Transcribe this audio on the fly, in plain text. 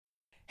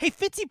Hey,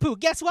 Fitzy Poo,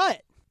 guess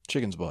what?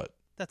 Chicken's butt.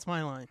 That's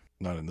my line.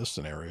 Not in this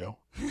scenario.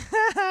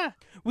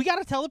 We got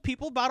to tell the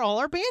people about all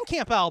our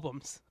Bandcamp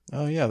albums.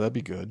 Oh, yeah, that'd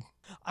be good.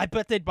 I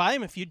bet they'd buy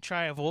them if you'd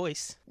try a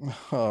voice.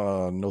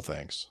 No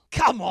thanks.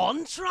 Come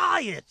on,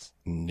 try it.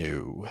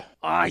 No.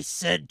 I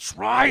said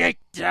try it,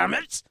 damn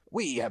it.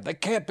 We have the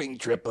camping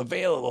trip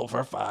available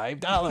for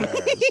 $5.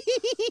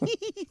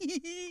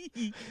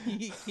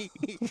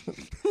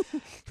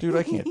 Dude,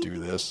 I can't do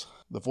this.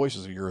 The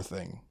voices are your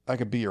thing. I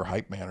could be your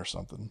hype man or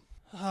something.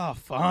 Oh,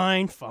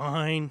 fine.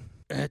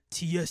 At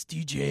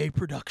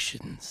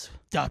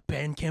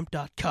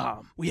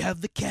tsdjproductions.bandcamp.com, we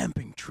have the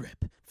camping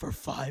trip for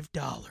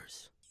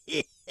 $5.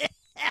 The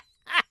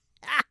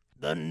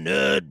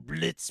Nerd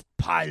Blitz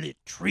Pilot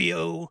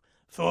Trio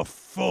for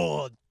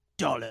 $4.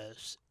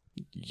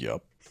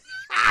 Yup.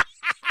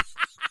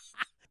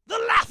 The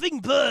Laughing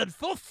Bird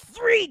for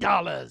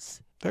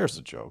 $3. There's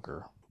the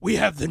Joker. We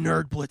have the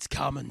Nerd Blitz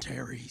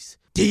Commentaries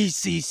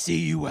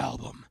DCCU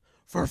album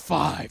for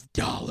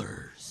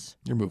 $5.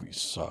 Your movies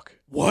suck.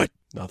 What?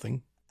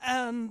 Nothing.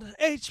 And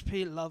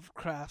H.P.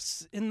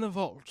 Lovecraft's In the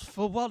Vault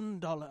for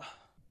 $1.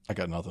 I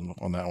got nothing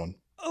on that one.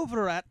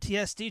 Over at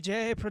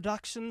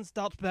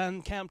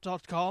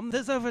tsdjproductions.bandcamp.com,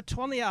 there's over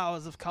 20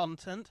 hours of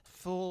content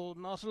for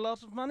not a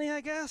lot of money,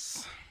 I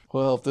guess.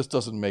 Well, if this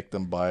doesn't make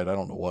them buy it, I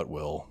don't know what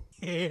will.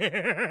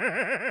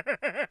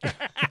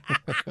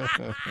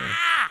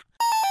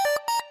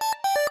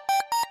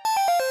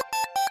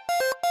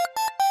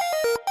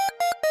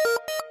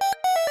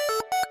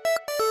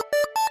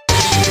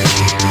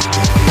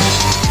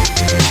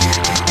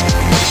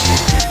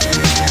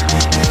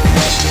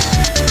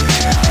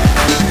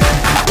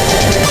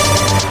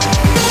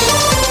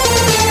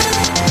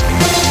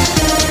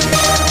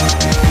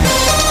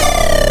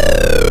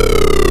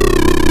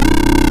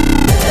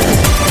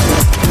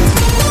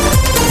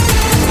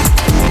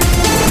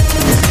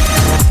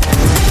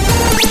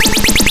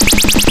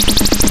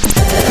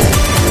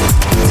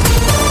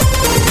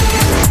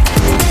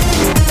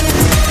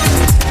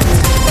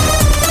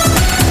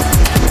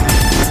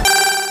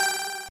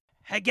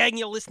 Gang,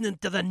 you're listening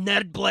to the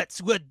Nerd Blitz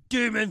with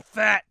Doom and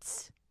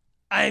Fats.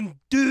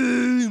 I'm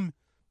Doom.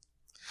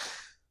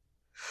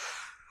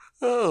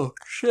 Oh,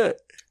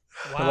 shit.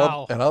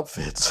 Wow. And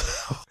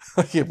outfits.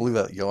 I can't believe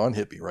that yawn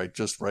hit me right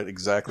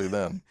exactly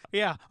then.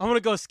 Yeah, I'm going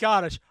to go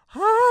Scottish.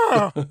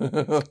 Ah!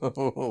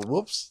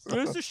 Whoops.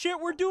 Is the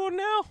shit we're doing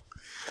now?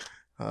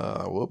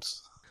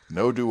 Whoops.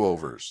 No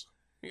do-overs.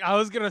 I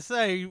was going to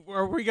say,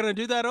 are we going to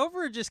do that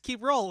over or just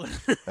keep rolling?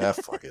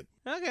 Fuck it.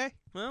 Okay,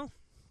 well.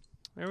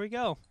 There we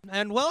go.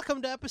 And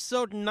welcome to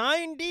episode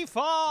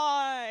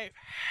 95.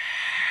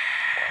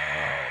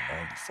 Wow,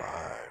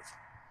 95.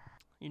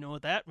 You know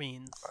what that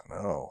means. I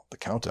know. The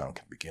countdown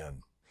can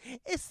begin.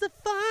 It's the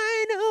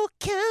final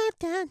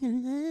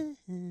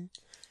countdown.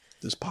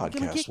 This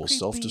podcast will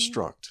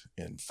self-destruct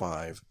in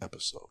 5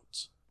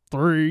 episodes.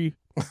 3,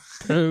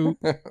 2.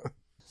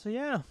 So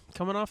yeah,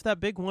 coming off that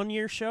big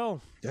 1-year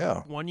show.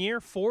 Yeah. 1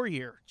 year, 4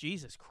 year.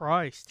 Jesus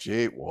Christ.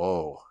 Gee,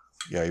 whoa.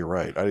 Yeah, you're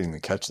right. I didn't even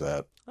catch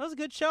that. That was a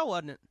good show,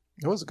 wasn't it?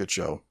 It was a good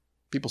show.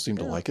 People seem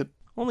to like it.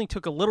 Only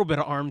took a little bit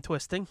of arm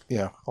twisting.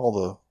 Yeah, all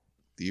the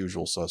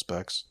usual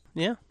suspects.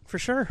 Yeah, for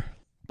sure.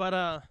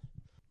 But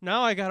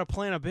now I gotta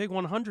plan a big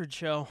 100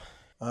 show.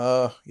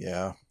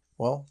 Yeah.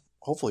 Well,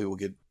 hopefully we'll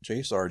get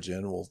J Sarge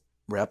in. We'll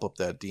wrap up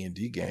that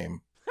D&D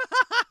game.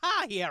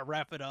 Yeah,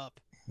 wrap it up.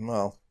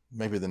 Well,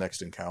 maybe the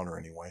next encounter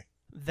anyway.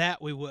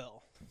 That we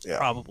will. Yeah.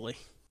 Probably.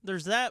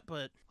 There's that,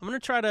 but I'm going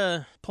to try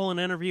to pull an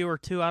interview or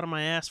two out of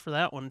my ass for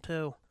that one,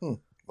 too.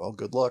 Well,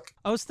 good luck.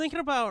 I was thinking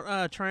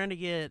about trying to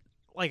get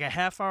like a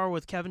half hour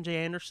with Kevin J.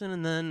 Anderson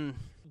and then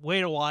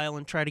wait a while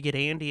and try to get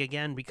Andy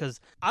again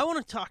because I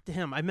want to talk to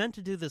him. I meant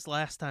to do this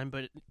last time,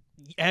 but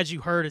as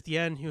you heard at the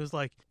end, he was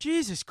like,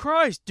 Jesus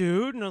Christ,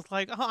 dude. And I was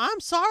like, oh, I'm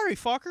sorry,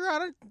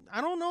 fucker.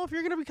 I don't know if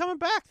you're going to be coming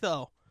back,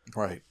 though.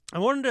 Right. I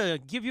wanted to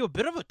give you a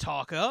bit of a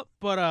talk up,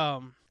 but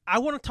I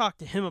want to talk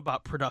to him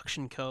about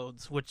production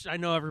codes, which I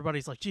know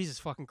everybody's like, Jesus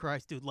fucking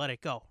Christ, dude, let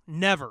it go.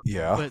 Never.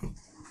 Yeah. But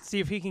see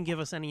if he can give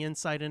us any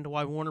insight into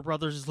why Warner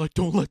Brothers is like,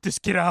 don't let this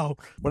get out.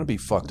 Wouldn't it be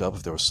fucked up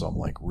if there was some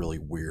like really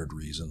weird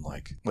reason,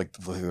 like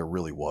there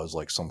really was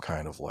like some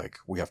kind of like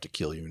we have to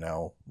kill you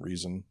now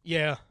reason?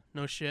 Yeah,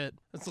 no shit.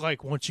 It's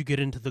like once you get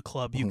into the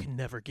club, you can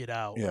never get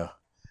out. Yeah.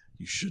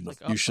 You should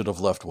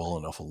have left well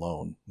enough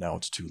alone. Now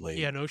it's too late.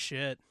 Yeah, no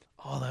shit.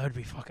 Oh, that would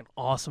be fucking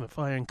awesome if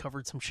I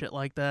uncovered some shit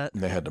like that.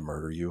 And they had to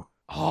murder you.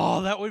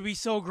 Oh, that would be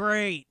so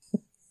great.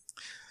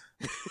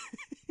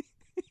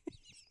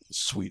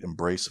 Sweet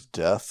embrace of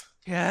death.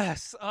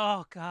 Yes.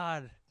 Oh,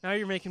 God. Now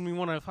you're making me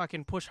want to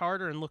fucking push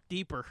harder and look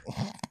deeper.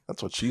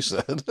 That's what she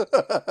said. Ew.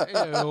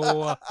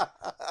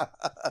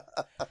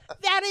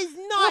 That is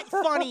not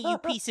funny, you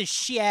piece of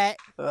shit.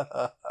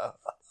 Yeah,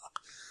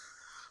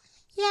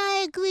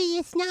 I agree.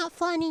 It's not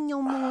funny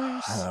no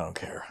more. I don't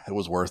care. It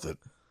was worth it.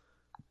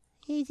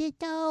 Is it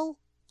though?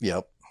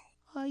 Yep.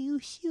 Are you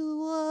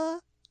sure?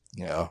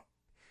 Yeah.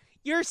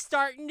 You're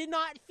starting to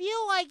not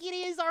feel like it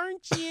is,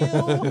 aren't you?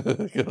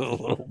 A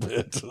little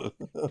bit.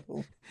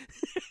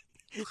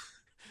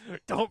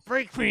 Don't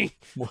break me.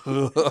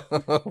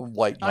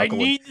 White knuckle. I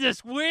need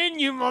this win,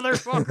 you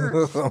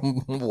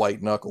motherfucker.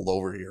 White knuckled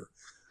over here.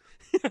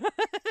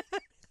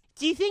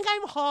 Do you think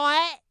I'm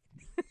hot?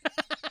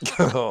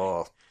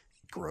 Oh,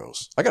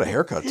 gross. I got a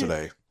haircut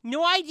today.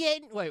 No, I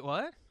didn't. Wait,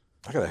 what?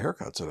 I got a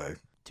haircut today.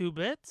 2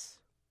 bits?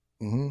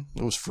 It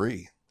was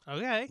free.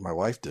 Okay. My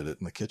wife did it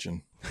in the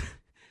kitchen.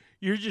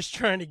 You're just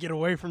trying to get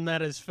away from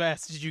that as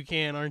fast as you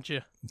can, aren't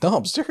you? No,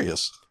 I'm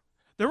serious.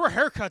 There were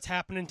haircuts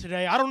happening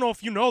today. I don't know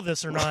if you know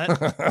this or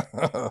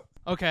not.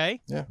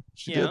 Okay. Yeah,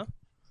 she did.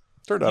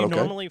 Turned out you okay.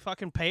 normally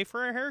fucking pay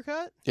for a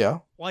haircut? Yeah.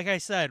 Like I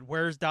said,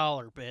 where's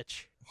dollar,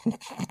 bitch?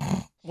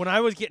 When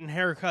I was getting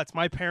haircuts,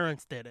 my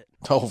parents did it.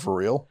 Oh, for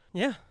real?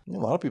 Yeah. A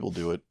lot of people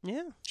do it.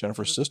 Yeah.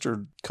 Jennifer's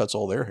sister cuts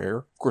all their hair.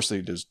 Of course,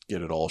 they just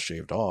get it all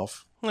shaved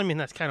off. I mean,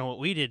 that's kind of what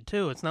we did,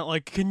 too. It's not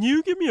like, can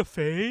you give me a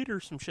fade or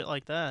some shit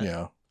like that?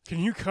 Yeah. Can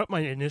you cut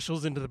my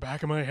initials into the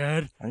back of my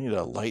head? I need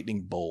a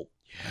lightning bolt.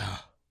 Yeah.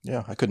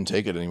 Yeah, I couldn't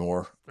take it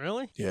anymore.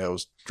 Really? Yeah, it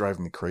was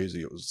driving me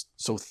crazy. It was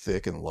so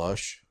thick and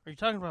lush. Are you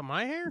talking about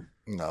my hair?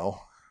 No,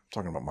 I'm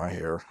talking about my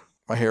hair.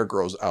 My hair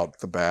grows out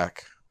the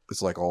back.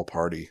 It's like all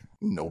party.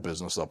 No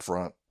business up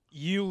front.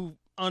 You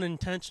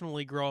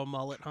unintentionally grow a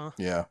mullet, huh?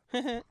 Yeah.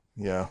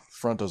 Yeah,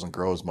 front doesn't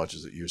grow as much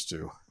as it used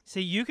to.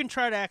 See, you can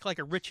try to act like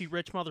a Richie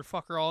Rich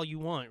motherfucker all you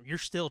want. You're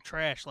still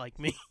trash like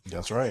me.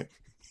 That's right.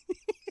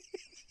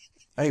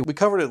 Hey, we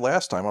covered it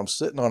last time. I'm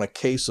sitting on a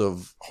case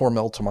of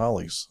Hormel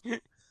tamales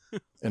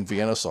and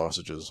Vienna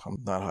sausages. I'm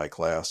not high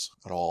class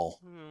at all.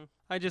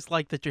 I just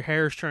like that your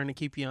hair is trying to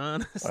keep you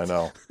honest. I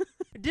know.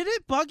 Did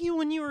it bug you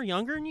when you were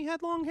younger and you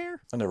had long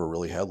hair? I never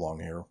really had long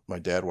hair. My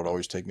dad would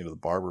always take me to the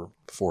barber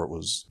before it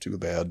was too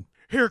bad.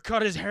 Here,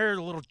 cut his hair.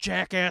 The little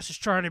jackass is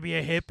trying to be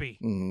a hippie.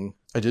 Mm-hmm.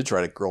 I did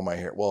try to grow my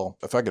hair. Well,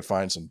 if I could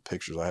find some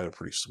pictures, I had a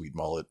pretty sweet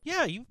mullet.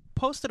 Yeah, you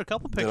posted a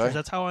couple Did I? pictures.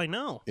 That's how I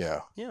know. Yeah.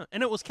 Yeah,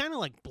 and it was kind of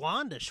like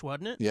blondish,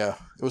 wasn't it? Yeah,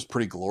 it was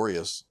pretty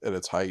glorious at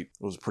its height.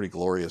 It was a pretty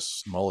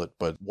glorious mullet.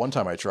 But one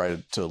time I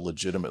tried to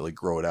legitimately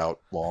grow it out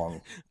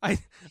long. I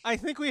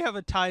think we have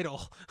a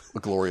title. A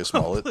glorious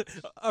mullet.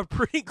 A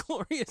pretty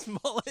glorious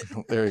mullet.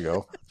 There you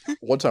go.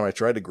 One time I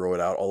tried to grow it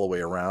out all the way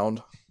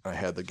around. I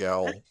had the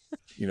gal,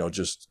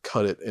 just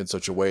cut it in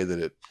such a way that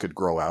it could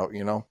grow out,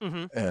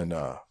 Mm-hmm. and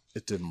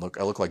it didn't look.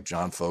 I looked like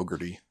John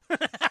Fogerty.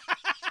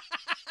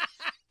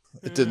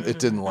 It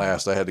didn't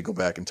last. I had to go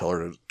back and tell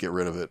her to get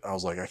rid of it. I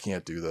was like, I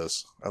can't do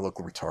this. I look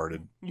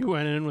retarded. You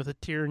went in with a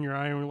tear in your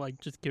eye and were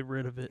like, just get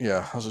rid of it.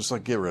 Yeah, I was just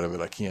like, get rid of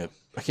it. I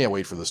can't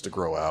wait for this to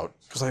grow out.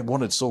 Because I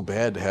wanted so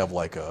bad to have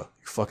like a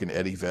fucking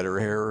Eddie Vedder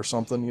hair or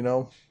something,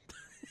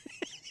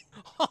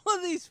 All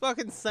of these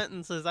fucking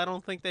sentences, I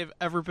don't think they've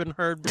ever been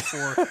heard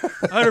before.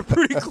 I had a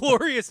pretty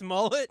glorious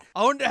mullet.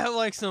 I wanted to have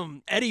like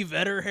some Eddie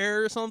Vedder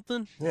hair or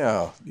something.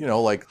 Yeah,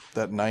 like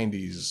that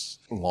 90s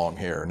long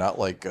hair, not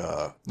like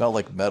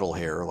metal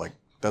hair. Like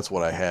that's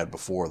what I had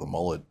before the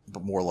mullet,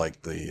 but more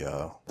like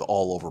the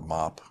all over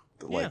mop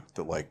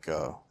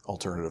that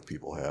alternative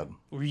people had.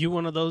 Were you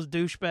one of those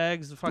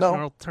douchebags? The fucking No.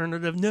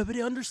 alternative,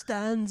 nobody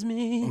understands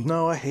me.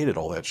 No, I hated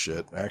all that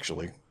shit,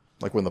 actually.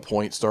 Like when the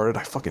point started,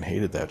 I fucking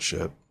hated that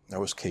shit. I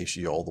was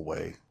Keishi all the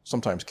way.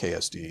 Sometimes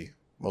KSD,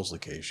 mostly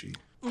Keishi.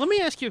 Let me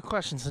ask you a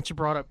question since you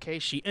brought up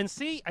Keishi. And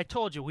see, I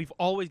told you, we've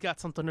always got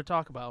something to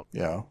talk about.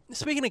 Yeah.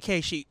 Speaking of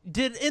Keishi,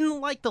 did in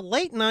like the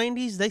late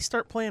 90s they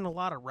start playing a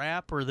lot of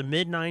rap, or the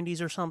mid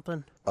 90s or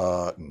something?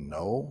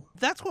 No.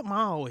 That's what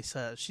Ma always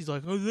says. She's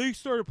like, oh, they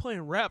started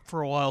playing rap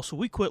for a while, so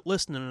we quit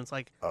listening. And it's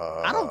like,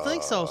 I don't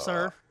think so,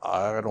 sir.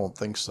 I don't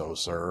think so,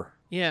 sir.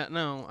 Yeah,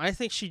 no, I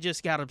think she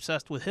just got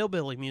obsessed with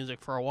hillbilly music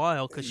for a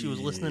while because she was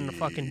listening to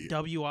fucking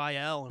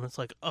WIL, and it's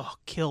like, oh,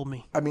 kill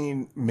me. I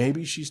mean,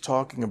 maybe she's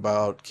talking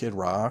about Kid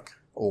Rock,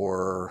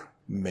 or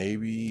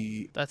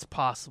maybe... That's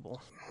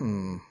possible.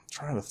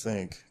 Trying to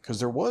think. Because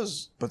there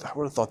was... But I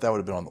would have thought that would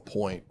have been on the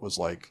point. Was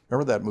like...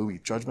 Remember that movie,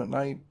 Judgment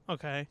Night?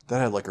 Okay.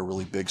 That had like a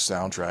really big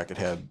soundtrack. It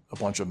had a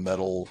bunch of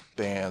metal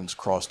bands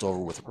crossed over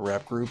with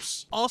rap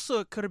groups. Also,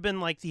 it could have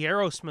been like the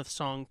Aerosmith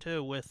song,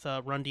 too, with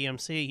Run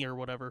DMC or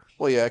whatever.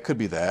 Well, yeah, it could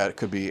be that. It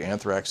could be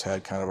Anthrax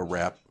had kind of a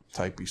rap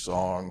typey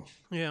song.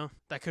 Yeah,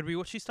 that could be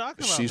what she's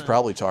talking about. She's then.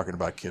 probably talking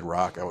about Kid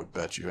Rock, I would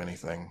bet you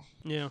anything.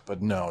 Yeah.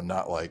 But no,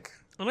 not like...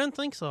 I didn't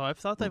think so. I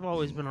thought they've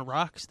always been a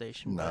rock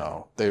station.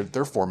 No.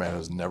 Their format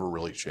has never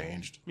really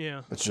changed.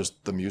 Yeah. It's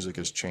just the music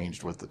has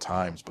changed with the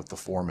times, but the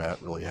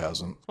format really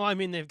hasn't. Well, I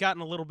mean, they've gotten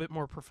a little bit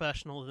more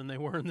professional than they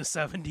were in the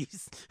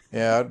 70s.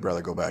 Yeah, I'd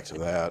rather go back to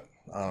that,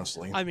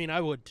 honestly. I mean, I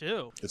would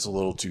too. It's a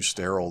little too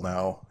sterile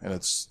now, and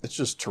it's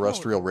just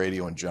terrestrial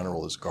radio in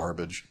general is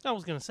garbage. I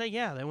was going to say,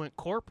 yeah, they went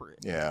corporate.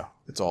 Yeah,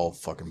 it's all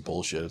fucking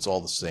bullshit. It's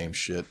all the same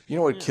shit. You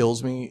know what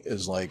kills me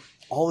is like,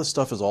 all this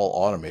stuff is all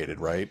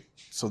automated, right?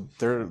 So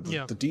the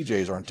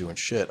DJs aren't doing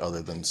shit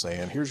other than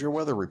saying, here's your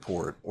weather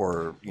report,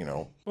 or,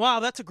 Wow,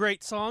 that's a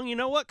great song. You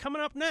know what?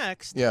 Coming up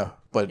next. Yeah,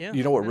 but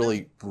you know what I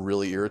know.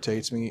 really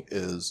irritates me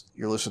is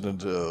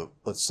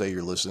let's say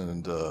you're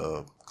listening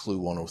to Clue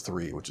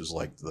 103, which is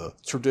like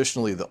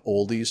traditionally the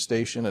oldies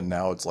station, and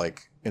now it's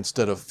like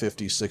instead of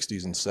 50s,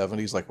 60s, and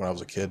 70s, like when I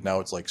was a kid, now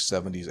it's like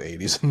 70s,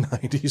 80s, and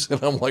 90s,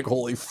 and I'm like,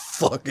 holy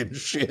fucking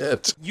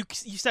shit. You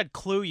said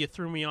Clue, you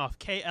threw me off.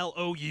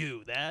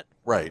 KLOU, that?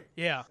 Right.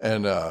 Yeah.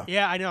 And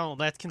yeah, I know.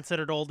 That's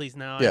considered oldies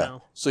now. Yeah. I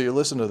know. So you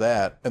listen to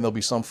that, and there'll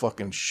be some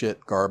fucking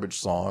shit garbage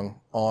song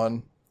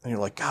on, and you're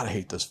like, God, I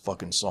hate this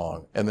fucking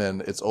song. And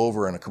then it's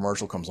over and a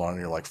commercial comes on and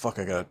you're like, fuck,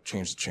 I gotta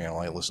change the channel.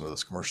 I listen to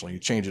this commercial. And you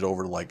change it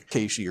over to like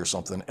Keishi or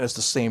something. And it's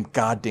the same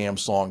goddamn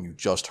song you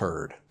just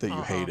heard that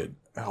you hated.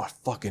 Oh, I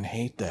fucking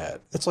hate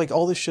that. It's like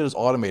all this shit is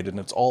automated and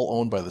it's all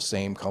owned by the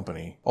same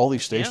company. All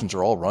these stations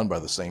are all run by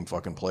the same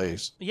fucking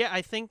place. Yeah,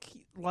 I think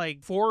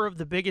like 4 of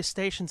the biggest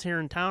stations here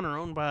in town are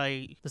owned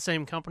by the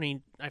same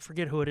company. I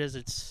forget who it is.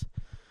 It's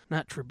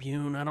not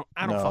Tribune. I don't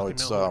fucking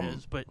know who it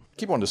is, but I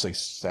keep wanting to say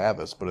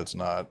Savas, but it's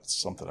not. It's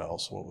something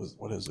else.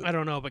 What is it? I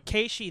don't know, but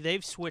Keishi,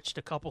 they've switched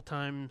a couple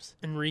times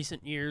in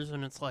recent years,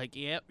 and it's like,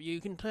 yep, you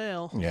can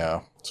tell.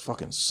 Yeah, it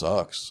fucking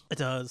sucks. It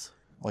does.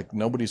 Like,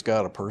 nobody's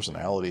got a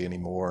personality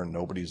anymore, and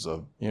nobody's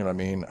you know what I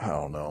mean? I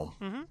don't know.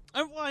 Mm-hmm.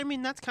 Well, I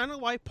mean, that's kind of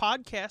why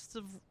podcasts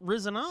have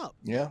risen up.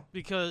 Yeah.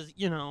 Because,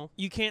 you know,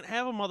 you can't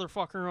have a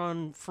motherfucker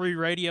on free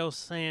radio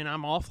saying,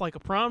 I'm off like a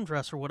prom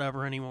dress or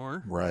whatever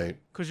anymore. Right.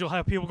 Because you'll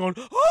have people going,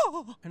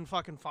 oh, and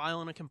fucking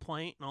filing a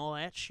complaint and all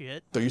that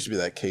shit. There used to be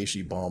that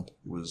Keishi bump.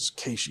 It was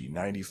Keishi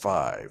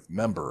 95,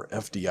 member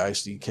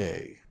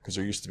FDICK. Because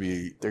there used to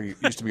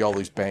be all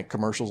these bank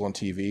commercials on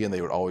TV, and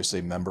they would always say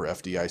member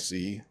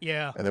FDIC.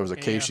 Yeah. And there was a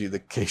Keishi. The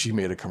Keishi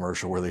made a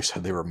commercial where they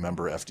said they were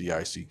member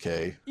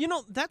FDICK. You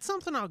know, that's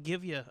something I'll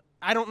give you.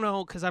 I don't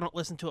know because I don't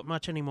listen to it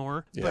much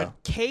anymore. Yeah.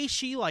 But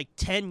Keishi, like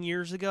 10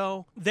 years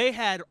ago, they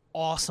had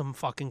awesome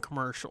fucking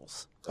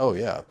commercials. Oh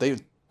yeah,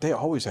 they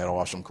always had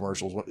awesome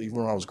commercials. Even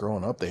when I was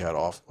growing up, they had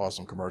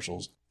awesome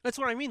commercials. That's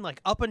what I mean.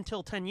 Like, up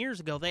until 10 years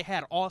ago, they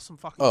had awesome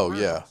fucking commercials.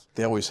 commercials. Yeah.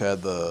 They always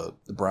had the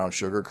brown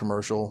sugar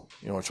commercial.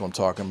 You know which one I'm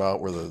talking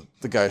about? Where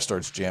the guy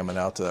starts jamming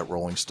out to that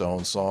Rolling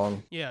Stones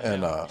song. Yeah.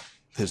 And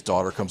his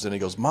daughter comes in and he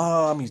goes,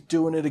 Mom, he's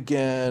doing it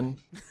again.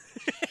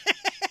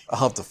 I'll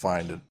have to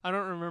find it. I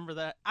don't remember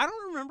that. I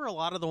don't remember a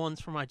lot of the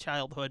ones from my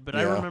childhood, but Yeah.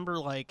 I remember,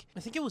 like,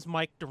 I think it was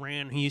Mike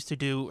Duran who used to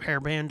do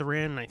Hairband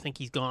Duran, and I think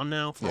he's gone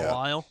now for a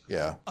while.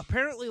 Yeah.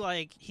 Apparently,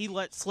 like, he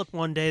let slip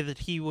one day that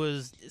he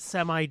was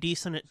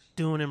semi-decent at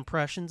doing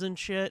impressions and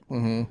shit.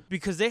 Mm-hmm.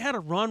 Because they had a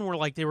run where,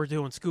 like, they were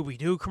doing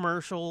Scooby-Doo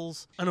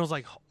commercials, and I was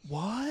like,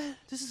 what?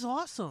 This is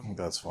awesome.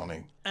 That's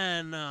funny.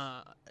 And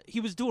he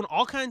was doing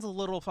all kinds of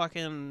little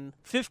fucking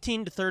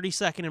 15 to 30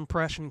 second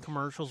impression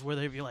commercials where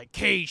they'd be like,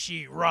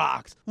 Keishi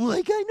rocks.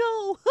 Like, I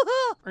know.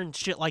 and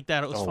shit like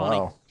that. It was funny.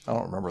 Wow. I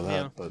don't remember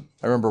that, Yeah. but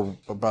I remember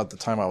about the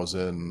time I was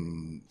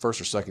in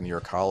first or second year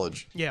of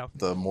college. Yeah.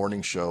 The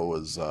morning show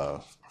was, I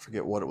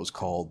forget what it was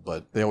called,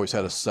 but they always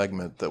had a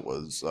segment that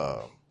was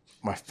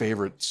my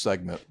favorite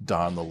segment,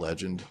 Don the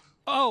Legend.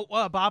 Oh,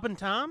 Bob and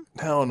Tom?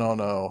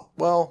 No.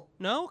 Well,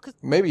 No?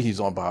 maybe he's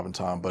on Bob and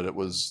Tom, but that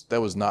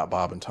was not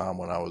Bob and Tom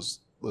when I was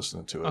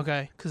listening to it.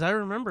 Okay, because I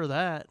remember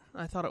that.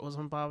 I thought it was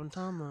on Bob and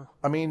Tom, though.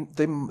 I mean,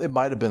 it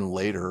might have been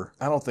later.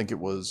 I don't think it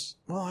was.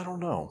 Well, I don't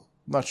know.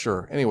 I'm not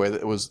sure. Anyway,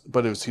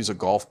 he's a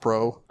golf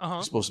pro. Uh-huh.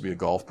 He's supposed to be a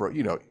golf pro.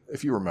 You know,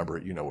 if you remember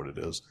it, you know what it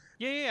is.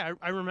 Yeah,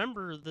 I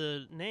remember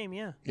the name,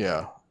 yeah.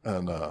 Yeah,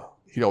 and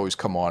he'd always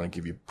come on and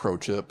give you pro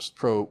tips,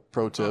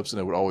 and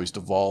it would always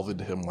devolve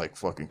into him like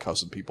fucking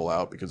cussing people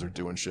out because they're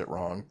doing shit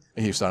wrong.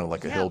 And he sounded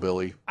like a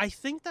hillbilly. I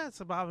think that's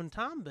a Bob and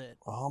Tom bit.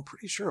 Well, I'm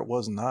pretty sure it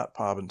was not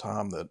Bob and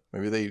Tom. That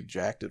maybe they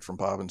jacked it from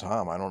Bob and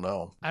Tom. I don't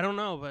know. I don't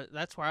know, but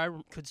that's where I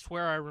could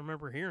swear I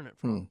remember hearing it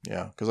from.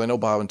 Yeah, because I know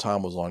Bob and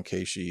Tom was on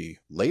Keishi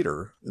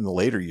later. In the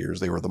later years,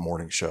 they were the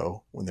morning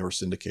show when they were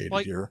syndicated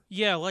here.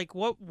 Yeah, like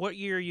what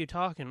year are you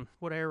talking?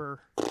 What era?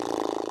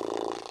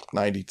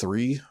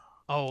 93.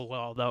 Oh,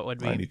 well, that would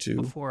be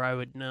 92. Before I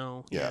would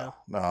know. Yeah.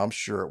 No, I'm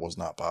sure it was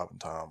not Bob and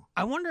Tom.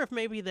 I wonder if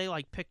maybe they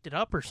like picked it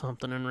up or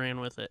something and ran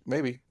with it.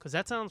 Maybe. Because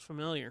that sounds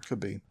familiar. Could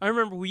be. I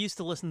remember we used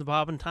to listen to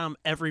Bob and Tom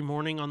every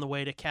morning on the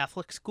way to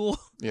Catholic school.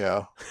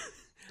 Yeah.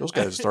 Those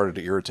guys started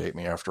to irritate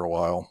me after a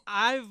while.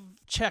 I've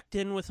checked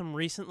in with them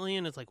recently,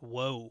 and it's like,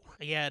 whoa.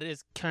 Yeah, it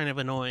is kind of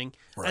annoying.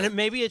 Right. And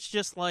maybe it's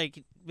just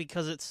like,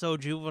 because it's so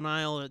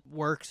juvenile, it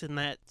works in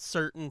that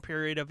certain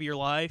period of your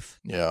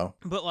life. Yeah.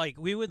 But, like,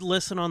 we would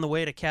listen on the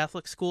way to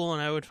Catholic school,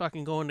 and I would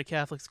fucking go into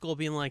Catholic school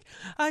being like,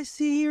 I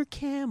see your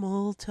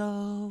camel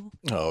toe.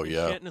 Oh,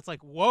 yeah. And it's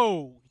like,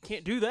 whoa, you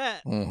can't do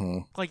that. Mm-hmm.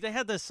 Like, they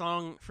had this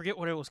song, forget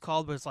what it was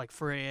called, but it's like,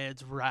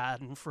 Fred's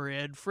riding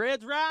Fred,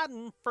 Fred's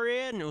riding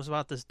Fred. And it was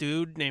about this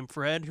dude named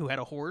Fred who had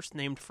a horse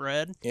named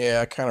Fred.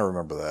 Yeah, I kind of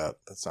remember that.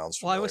 That sounds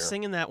familiar. Well, I was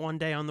singing that one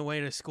day on the way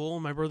to school,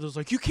 and my brother was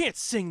like, you can't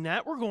sing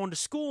that. We're going to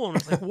school. And I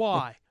was like,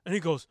 why? And he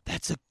goes,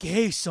 that's a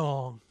gay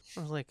song.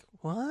 I was like,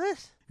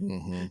 what?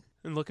 Mm-hmm.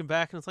 And looking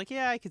back, and it's like,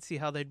 yeah, I could see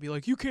how they'd be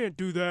like, you can't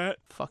do that.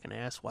 Fucking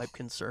asswipe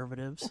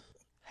conservatives.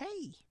 Hey.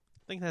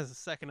 I think that's the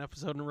second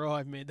episode in a row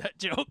I've made that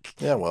joke.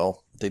 Yeah,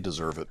 well, they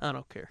deserve it. I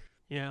don't care.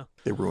 Yeah.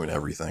 They ruin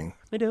everything.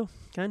 They do.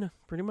 Kind of.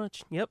 Pretty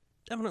much. Yep.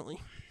 Definitely.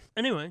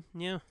 Anyway,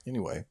 yeah.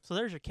 Anyway. So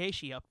there's your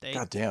Casey update.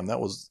 God damn, that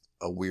was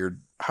a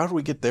weird... How did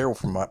we get there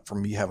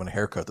from me having a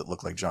haircut that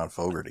looked like John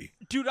Fogerty?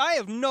 Dude, I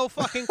have no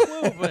fucking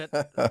clue,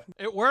 but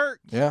it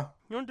worked. Yeah.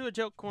 You want to do a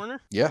joke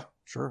corner? Yeah,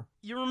 sure.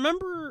 You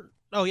remember...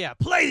 Oh, yeah.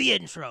 Play the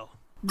intro.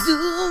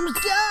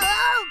 Doomsday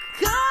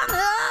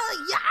Corner,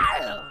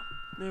 yeah!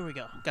 There we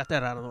go. Got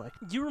that out of the way.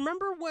 Do you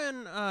remember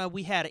when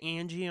we had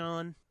Angie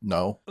on?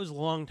 No. It was a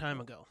long time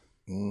ago.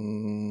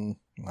 No,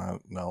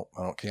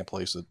 I can't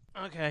place it.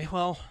 Okay,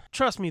 well,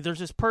 trust me, there's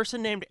this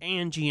person named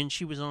Angie, and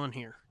she was on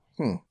here.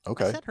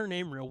 Okay. I said her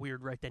name real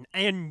weird right then.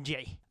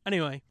 Angie.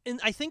 Anyway,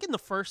 I think in the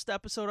first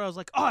episode, I was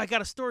like, oh, I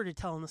got a story to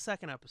tell in the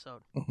second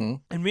episode. Mm-hmm.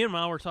 And me and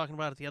Mal were talking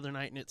about it the other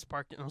night, and it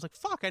sparked it. And I was like,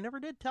 fuck, I never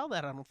did tell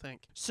that, I don't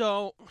think.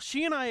 So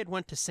she and I had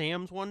went to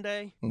Sam's one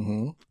day.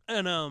 Mm-hmm.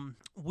 And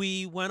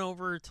we went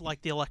over to,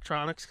 like, the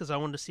electronics because I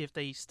wanted to see if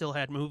they still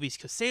had movies.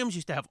 Because Sam's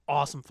used to have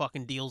awesome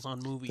fucking deals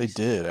on movies. They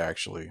did,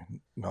 actually,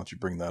 now that you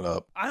bring that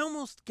up. I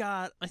almost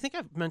got, I think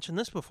I've mentioned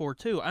this before,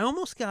 too. I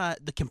almost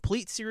got the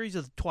complete series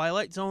of The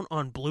Twilight Zone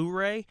on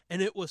Blu-ray,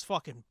 and it was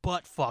fucking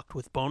butt-fucked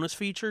with bonus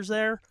features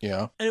there.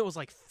 Yeah. And it was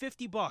like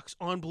 $50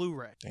 on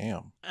Blu-ray.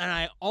 Damn. And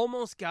I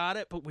almost got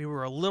it, but we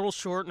were a little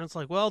short, and it's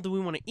like, well, do we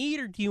want to eat,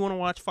 or do you want to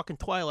watch fucking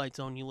Twilight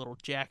Zone, you little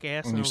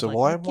jackass? And you said,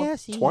 well, I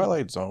want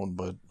Twilight Zone,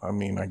 but, I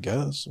mean, I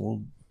guess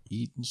we'll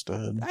eat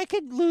instead. I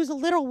could lose a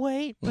little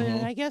weight, but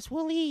I guess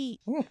we'll eat.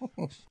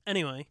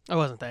 Anyway, I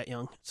wasn't that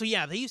young. So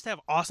yeah, they used to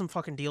have awesome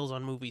fucking deals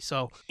on movies.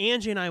 So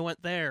Angie and I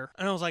went there,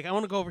 and I was like, I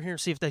want to go over here and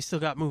see if they still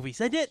got movies.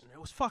 They didn't. It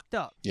was fucked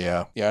up.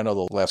 Yeah. Yeah, I know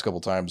the last couple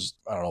times,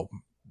 I don't know,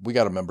 we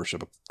got a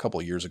membership a couple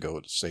of years ago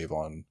to save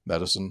on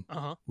medicine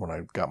when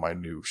I got my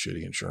new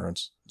shitty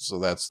insurance. So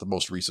that's the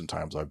most recent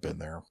times I've been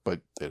there, but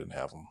they didn't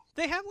have them.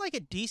 They have like a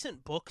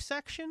decent book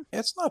section.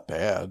 It's not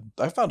bad.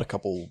 I found a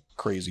couple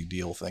crazy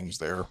deal things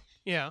there.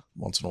 Yeah.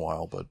 Once in a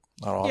while, but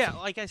not often. Yeah,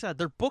 like I said,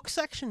 their book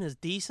section is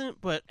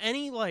decent, but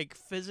any like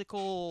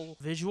physical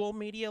visual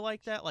media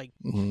like that, like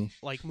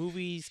like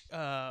movies,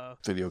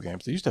 video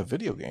games. They used to have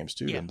video games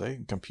too, didn't they?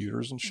 And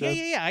computers and shit.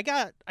 Yeah.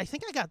 I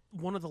think I got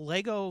one of the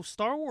Lego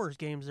Star Wars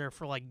games there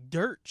for like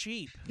dirt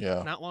cheap.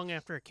 Yeah. Not long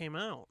after it came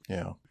out.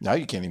 Yeah. Now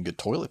you can't even get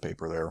toilet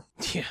paper there.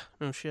 Yeah,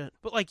 no shit.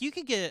 But like you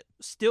could get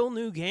still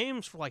new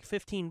games for like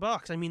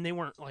 $15. I mean, they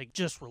weren't like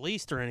just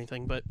released or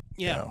anything, but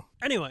yeah.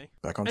 Anyway.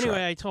 Back on track.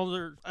 I told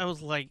her, I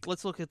was like,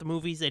 let's look at the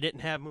movies. They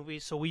didn't have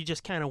movies, so we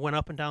just kind of went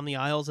up and down the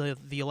aisles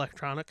of the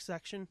electronics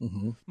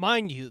section.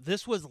 Mind you,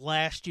 this was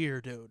last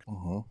year, dude.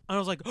 And I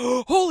was like,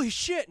 oh, holy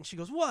shit. And she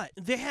goes, what?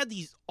 They had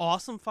these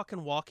awesome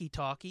fucking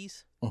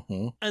walkie-talkies.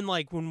 And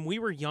like when we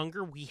were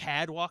younger, we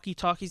had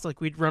walkie-talkies. Like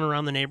we'd run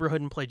around the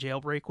neighborhood and play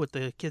jailbreak with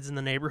the kids in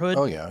the neighborhood.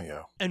 Oh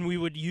yeah. And we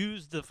would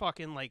use the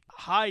fucking like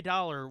high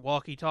dollar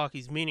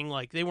walkie-talkies, meaning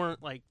like they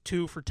weren't like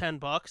 2 for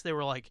 $10. They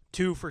were like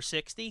 2 for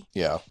 $60.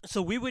 Yeah.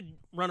 So we would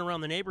run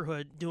around the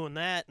neighborhood doing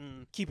that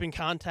and keep in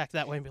contact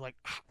that way and be like,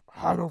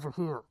 hide over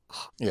here.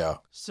 Yeah.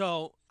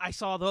 So I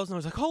saw those and I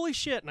was like, holy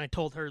shit. And I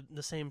told her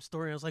the same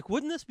story. I was like,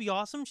 wouldn't this be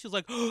awesome? She was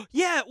like, oh,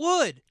 yeah, it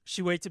would.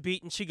 She waits a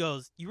beat and she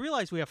goes, you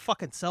realize we have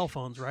fucking cell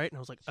phones, right? And I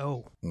was like,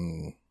 oh.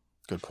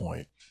 Good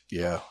point.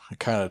 Yeah. It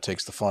kind of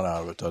takes the fun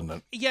out of it, doesn't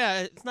it?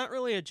 Yeah. It's not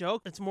really a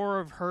joke. It's more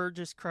of her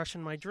just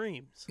crushing my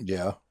dreams.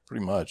 Yeah.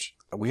 Pretty much.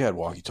 We had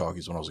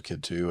walkie-talkies when I was a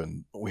kid, too,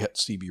 and we had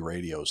CB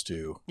radios,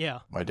 too. Yeah.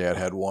 My dad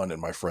had one,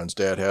 and my friend's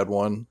dad had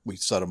one. We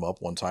set them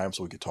up one time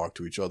so we could talk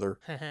to each other.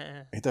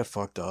 Ain't that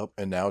fucked up?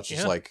 And now it's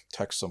just like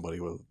text somebody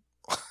with...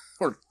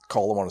 or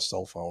call them on a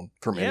cell phone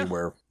from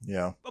anywhere.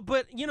 Yeah.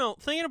 But, you know,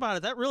 thinking about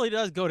it, that really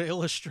does go to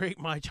illustrate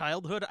my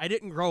childhood. I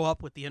didn't grow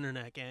up with the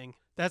internet, gang.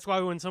 That's why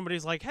when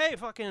somebody's like, hey,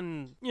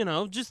 fucking, you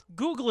know, just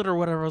Google it or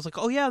whatever, I was like,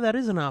 oh, yeah, that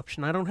is an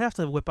option. I don't have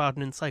to whip out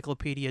an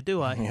encyclopedia,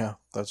 do I? Yeah,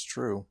 that's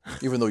true.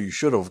 Even though you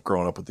should have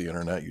grown up with the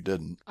internet, you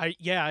didn't.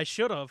 I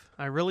should have.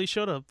 I really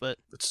should have, but...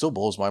 It still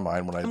blows my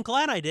mind when I'm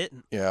glad I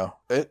didn't. Yeah.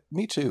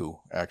 Me too,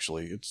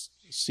 actually. It's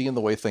seeing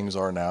the way things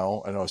are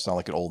now. I know I sound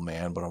like an old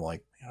man, but I'm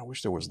like, I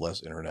wish there was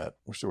less internet. I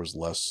wish there was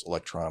less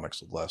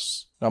electronics,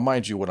 less... Now,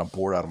 mind you, when I'm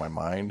bored out of my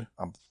mind,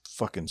 I'm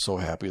fucking so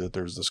happy that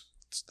there's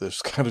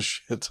this kind of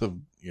shit to,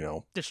 you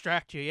know...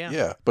 distract you, yeah.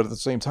 Yeah, but at the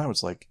same time,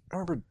 it's like, I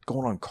remember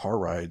going on car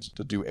rides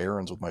to do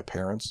errands with my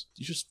parents.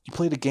 You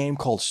played a game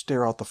called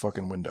Stare Out the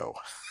Fucking Window.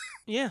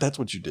 Yeah. That's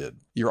what you did.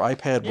 Your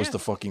iPad was the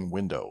fucking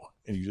window,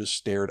 and you just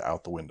stared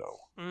out the window.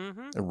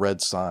 And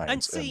read signs.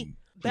 And see,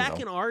 back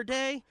in our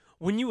day...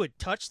 when you would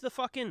touch the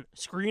fucking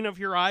screen of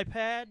your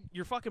iPad,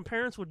 your fucking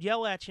parents would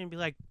yell at you and be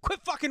like, quit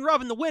fucking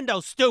rubbing the window,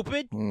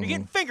 stupid. You're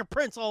getting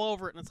fingerprints all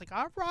over it. And it's like,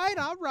 all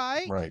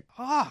right. Right.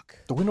 Fuck.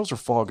 The windows are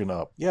fogging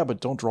up. Yeah, but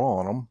don't draw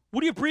on them.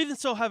 What are you breathing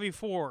so heavy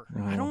for?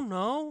 I don't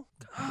know.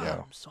 God,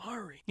 Yeah. I'm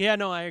sorry. Yeah,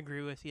 no, I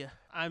agree with you.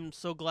 I'm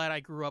so glad I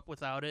grew up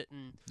without it.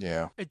 And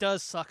Yeah. it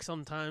does suck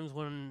sometimes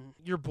when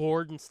you're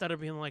bored, instead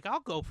of being like,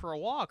 I'll go for a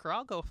walk, or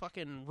I'll go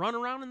fucking run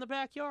around in the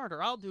backyard,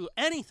 or I'll do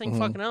anything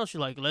fucking else.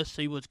 You're like, let's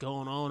see what's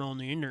going on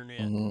the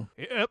internet.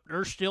 Yep,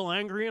 they're still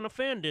angry and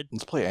offended.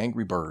 Let's play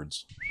Angry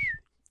Birds.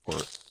 Or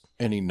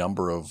any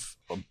number of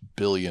a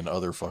billion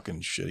other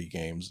fucking shitty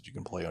games that you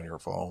can play on your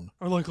phone.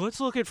 Or like, let's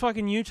look at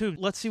fucking YouTube.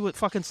 Let's see what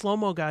fucking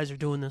slow-mo guys are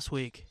doing this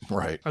week.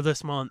 Right. Or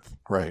this month.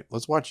 Right.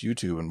 Let's watch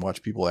YouTube and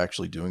watch people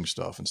actually doing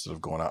stuff instead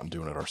of going out and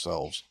doing it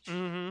ourselves.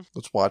 Mm-hmm.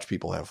 Let's watch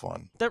people have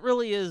fun. That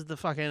really is the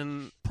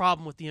fucking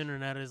problem with the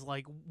internet, is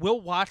like,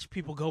 we'll watch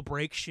people go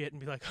break shit and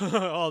be like,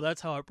 oh,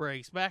 that's how it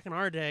breaks. Back in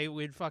our day,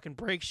 we'd fucking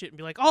break shit and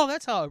be like, oh,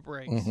 that's how it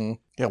breaks. Mm-hmm.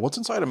 Yeah, what's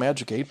inside a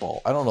Magic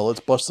 8-Ball? I don't know. Let's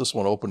bust this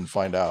one open and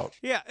find out.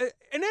 Yeah, and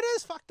it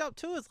is fucked up,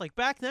 too. It's like,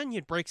 back then,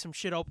 you'd break some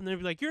shit open and they'd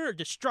be like, you're a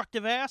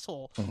destructive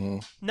asshole. Mm-hmm.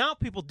 Now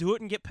people do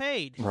it and get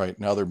paid. Right.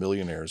 Now they're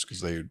millionaires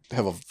because they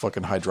have a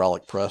fucking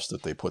hydraulic press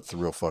that they put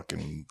through a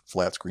fucking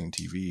flat screen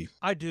TV.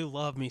 I do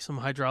love me some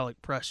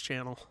hydraulic press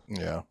channel.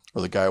 Yeah.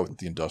 Or the guy with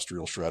the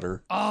industrial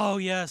shredder. Oh,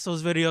 yes.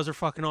 Those videos are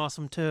fucking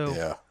awesome, too.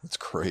 Yeah. It's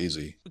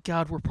crazy.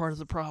 God, we're part of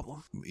the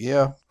problem.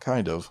 Yeah,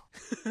 kind of.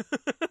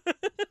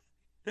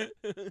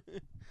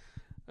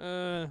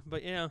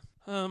 But yeah.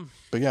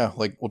 But yeah,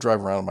 like we'll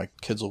drive around and my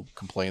kids will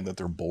complain that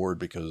they're bored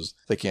because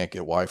they can't get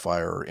Wi-Fi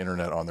or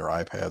internet on their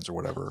iPads or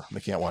whatever. They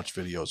can't watch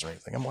videos or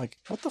anything. I'm like,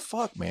 what the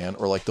fuck, man?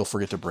 Or like they'll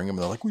forget to bring them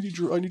and they're like, I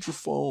need your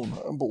phone.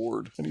 I'm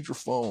bored. I need your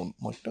phone.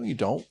 I'm like, no, you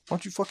don't. Why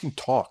don't you fucking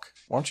talk?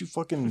 Why don't you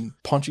fucking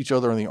punch each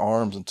other in the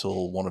arms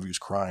until one of you's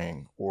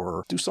crying?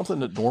 Or do something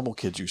that normal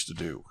kids used to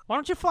do. Why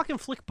don't you fucking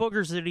flick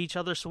boogers at each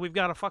other so we've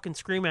got to fucking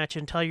scream at you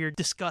until you're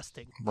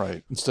disgusting?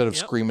 Right. Instead of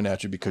screaming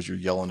at you because you're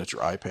yelling at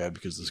your iPad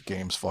because this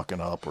game's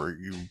fucking up or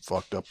you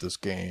fucked up this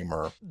game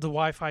or the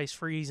Wi-Fi's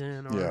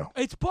freezing or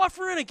it's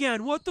buffering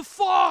again. What the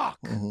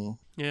fuck? Mm-hmm.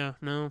 Yeah,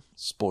 no.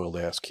 Spoiled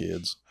ass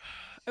kids.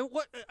 And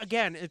what,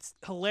 again, it's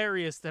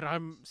hilarious that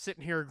I'm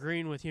sitting here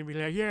agreeing with you and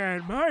being like, yeah,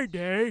 in my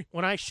day,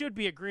 when I should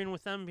be agreeing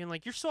with them, being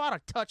like, you're so out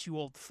of touch, you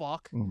old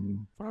fuck. Mm-hmm.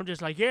 But I'm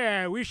just like,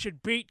 yeah, we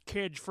should beat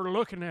kids for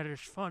looking at it.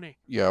 It's funny.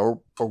 Yeah,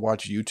 or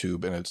watch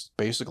YouTube and it's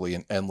basically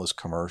an endless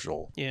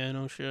commercial. Yeah,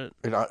 no shit.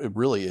 It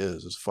really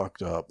is. It's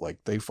fucked up. Like,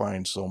 they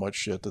find so much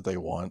shit that they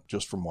want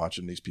just from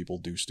watching these people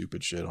do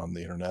stupid shit on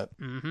the internet.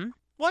 Mm-hmm.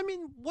 Well, I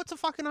mean, what's a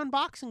fucking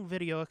unboxing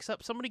video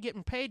except somebody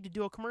getting paid to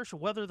do a commercial?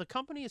 Whether the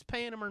company is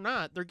paying them or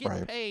not, they're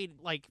getting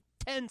paid like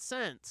 10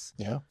 cents.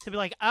 Yeah. To be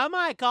like, oh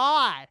my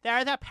God,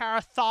 there's a pair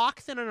of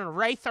socks and an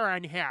eraser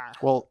in here.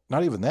 Well,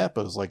 not even that,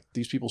 but it's like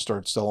these people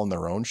start selling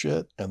their own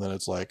shit, and then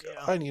it's like,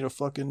 I need a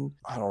fucking,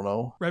 I don't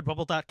know.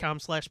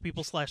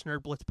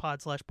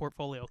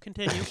 Redbubble.com/people/nerdblitzpod/portfolio.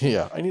 Continue.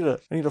 Yeah, I need a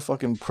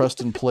fucking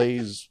Preston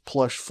Plays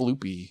plush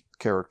floopy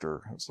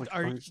character. It's like,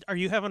 are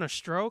you having a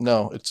stroke?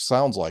 No, it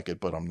sounds like it,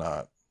 but I'm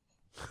not.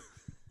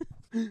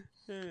 Yep.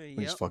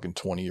 These fucking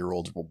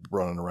 20-year-olds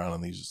running around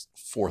in these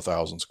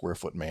 4,000 square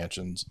foot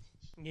mansions.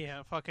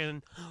 Yeah,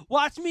 fucking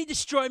watch me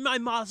destroy my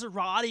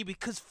Maserati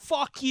because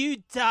fuck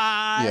you,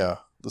 Dad. Yeah,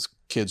 this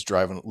kid's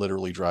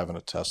literally driving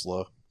a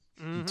Tesla.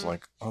 Mm-hmm. It's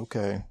like,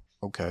 okay.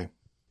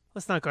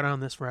 Let's not go down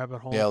this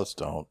rabbit hole. Yeah, let's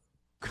don't.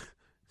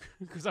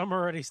 Because I'm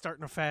already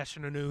starting to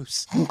fashion a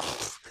noose.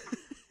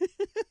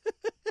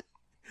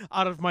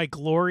 Out of my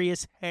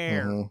glorious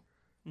hair.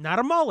 Mm-hmm. Not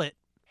a mullet.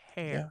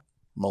 Hair. Yeah.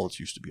 Mullets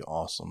used to be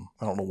awesome.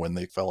 I don't know when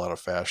they fell out of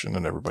fashion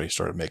and everybody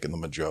started making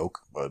them a joke,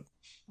 but...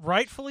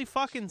 Rightfully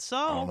fucking so.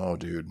 I don't know,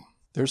 dude.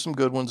 There's some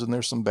good ones and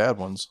there's some bad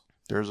ones.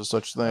 There's a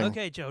such thing.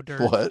 Okay, Joe Dirt.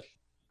 What?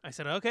 I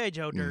said, okay,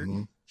 Joe Dirt.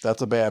 Mm-hmm.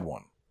 That's a bad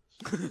one.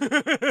 You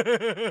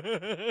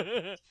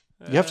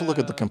have to look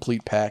at the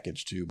complete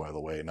package, too, by the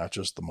way, not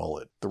just the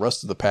mullet. The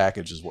rest of the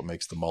package is what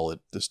makes the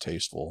mullet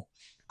distasteful.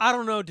 I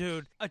don't know,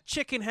 dude. A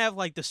chick can have,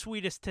 like, the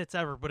sweetest tits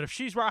ever, but if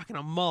she's rocking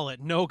a mullet,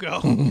 no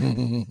go.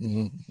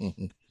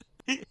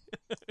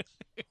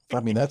 I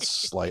mean, that's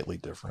slightly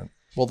different.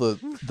 Well,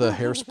 the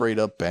hair sprayed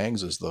up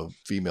bangs is the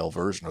female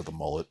version of the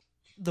mullet.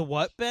 The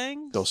what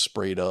bangs? Those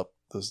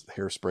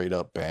hair sprayed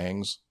up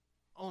bangs.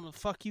 Oh, the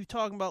fuck you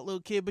talking about,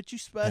 little kid, but you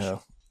special. Yeah,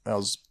 that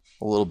was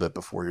a little bit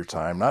before your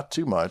time. Not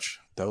too much.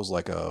 That was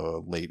like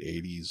a late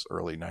 80s,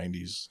 early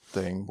 90s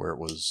thing where it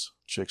was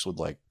chicks would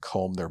like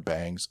comb their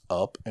bangs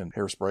up and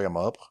hairspray them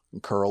up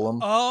and curl them.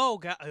 Oh,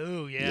 God.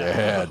 Oh, yeah.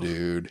 Yeah,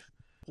 dude.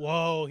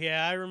 Whoa,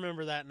 yeah, I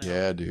remember that now.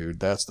 Yeah, dude.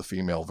 That's the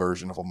female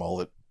version of a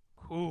mullet.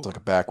 Ooh. It's like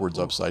a backwards,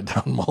 upside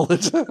down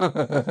mullet.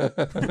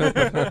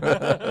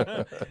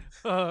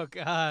 Oh,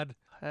 God.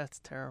 That's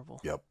terrible.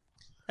 Yep.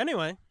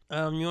 Anyway,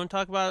 you want to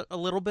talk about a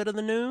little bit of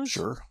the news?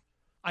 Sure.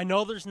 I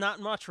know there's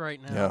not much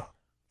right now. Yeah.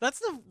 That's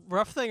the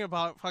rough thing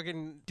about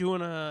fucking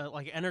doing a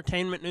like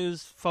entertainment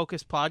news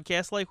focused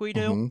podcast like we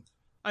do. Mm-hmm.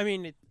 I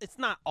mean, it's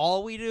not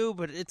all we do,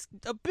 but it's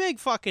a big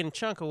fucking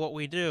chunk of what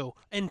we do.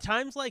 In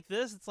times like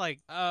this, it's like,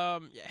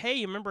 hey,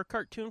 you remember a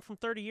cartoon from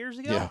 30 years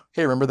ago? Yeah.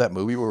 Hey, remember that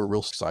movie we were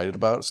real excited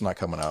about? It's not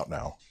coming out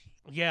now.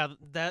 Yeah,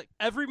 that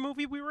every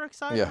movie we were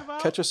excited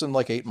about? Catch us in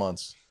like 8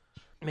 months.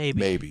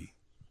 Maybe.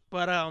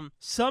 But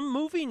some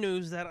movie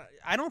news that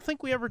I don't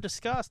think we ever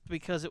discussed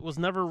because it was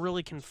never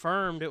really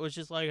confirmed. It was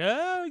just like,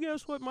 oh,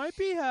 guess what might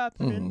be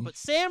happening. Mm-hmm. But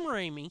Sam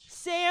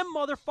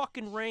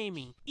motherfucking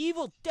Raimi,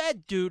 Evil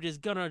Dead dude is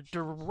going to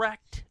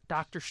direct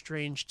Doctor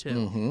Strange 2.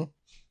 Mm-hmm.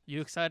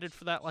 You excited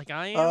for that like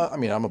I am? I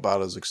mean, I'm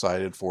about as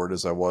excited for it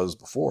as I was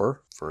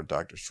before for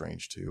Doctor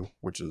Strange 2,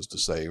 which is to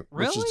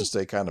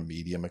say kind of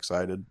medium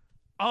excited.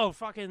 Oh,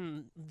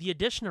 fucking the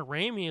addition of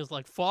Raimi is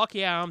like, fuck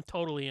yeah, I'm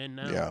totally in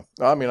now. Yeah.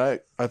 I mean,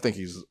 I think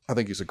he's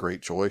a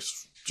great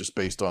choice just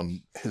based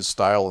on his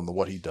style and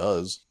what he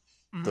does.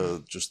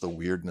 Mm-hmm. Just the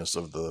weirdness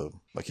of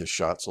his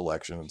shot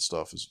selection and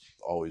stuff is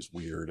always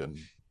weird and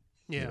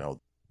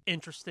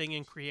interesting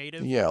and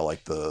creative. Yeah,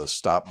 like the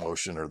stop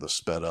motion or the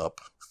sped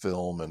up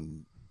film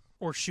and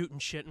or shooting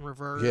shit in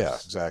reverse. Yeah,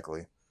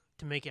 exactly.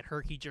 To make it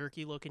herky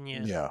jerky looking.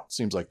 Yeah,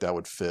 seems like that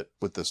would fit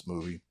with this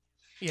movie.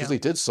 Because Yeah. they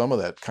did some of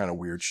that kind of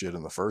weird shit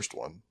in the first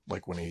one,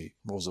 like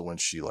when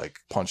she like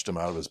punched him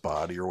out of his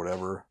body or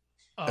whatever.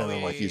 And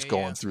then he's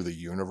going through the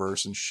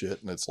universe and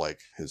shit, and it's like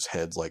his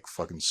head's like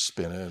fucking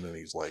spinning, and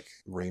he's like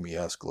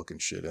Raimi-esque looking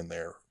shit in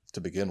there to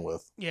begin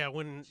with. Yeah,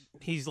 when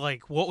he's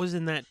like, what was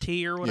in that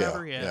tea or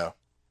whatever? Yeah.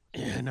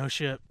 Yeah, no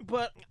shit.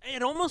 But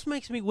it almost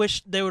makes me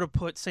wish they would have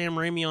put Sam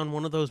Raimi on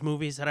one of those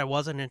movies that I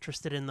wasn't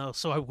interested in, though,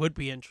 so I would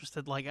be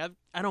interested. Like,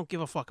 I don't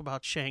give a fuck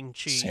about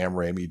Shang-Chi. Sam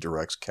Raimi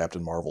directs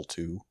Captain Marvel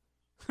 2.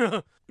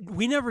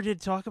 We never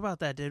did talk about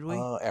that, did we?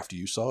 After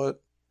you saw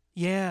it?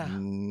 Yeah.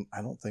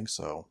 I don't think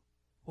so.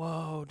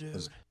 Whoa, dude.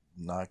 It's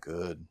not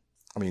good.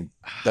 I mean,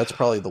 that's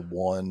probably the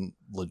one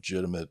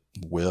legitimate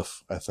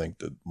whiff I think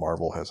that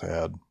Marvel has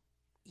had.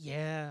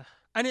 Yeah.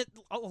 And it,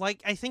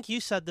 like, I think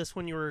you said this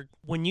when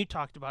you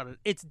talked about it.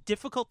 It's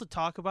difficult to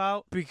talk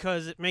about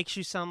because it makes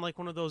you sound like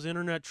one of those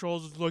internet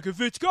trolls who's like,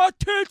 if it's got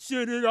tits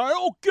in it, I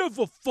don't give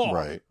a fuck.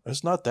 Right.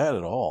 It's not that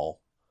at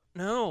all.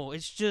 No,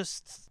 it's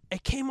just,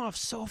 it came off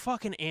so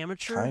fucking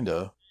amateur.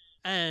 Kinda.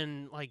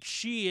 And, like,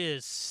 she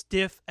is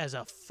stiff as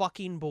a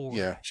fucking board.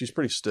 Yeah, she's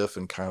pretty stiff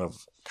and kind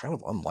of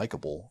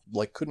unlikable.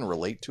 Like, couldn't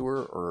relate to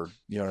her, or,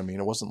 you know what I mean?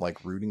 It wasn't,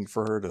 like, rooting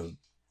for her to...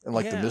 And,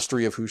 like, the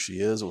mystery of who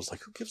she is, it was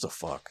like, who gives a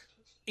fuck?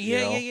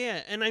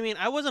 Yeah. And, I mean,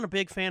 I wasn't a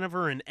big fan of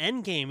her in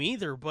Endgame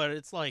either, but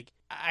it's like,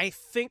 I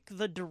think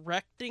the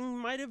directing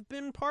might have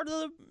been part of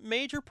the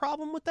major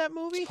problem with that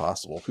movie. It's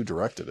possible. Who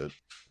directed it?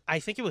 I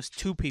think it was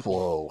two people.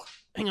 Whoa.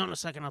 Hang on a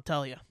second, I'll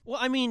tell you. Well,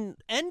 I mean,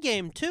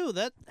 Endgame, too,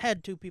 that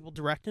had two people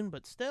directing,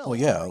 but still. Well,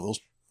 yeah,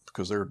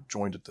 because they're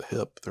joined at the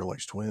hip. They're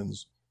like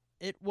twins.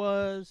 It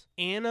was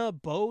Anna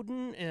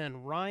Boden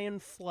and Ryan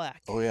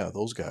Fleck. Oh, yeah,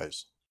 those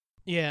guys.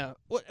 Yeah.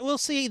 Well,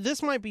 see,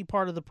 this might be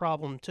part of the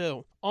problem,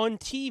 too. On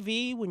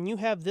TV, when you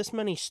have this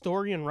many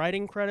story and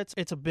writing credits,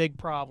 it's a big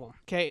problem.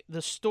 Okay,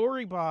 the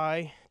story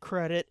by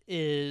credit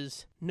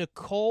is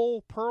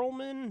Nicole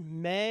Perlman,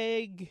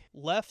 Meg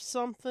Left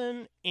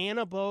Something,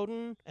 Anna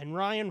Boden, and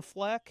Ryan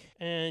Fleck,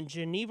 and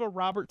Geneva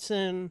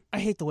Robertson.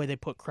 I hate the way they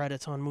put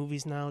credits on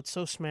movies now. It's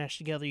so smashed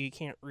together you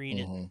can't read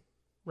it.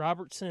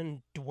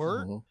 Robertson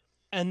Dwert.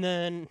 And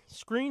then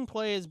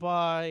screenplay is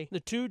by the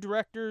two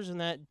directors and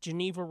that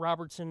Geneva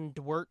Robertson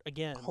Dwert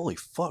again. Holy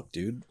fuck,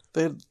 dude.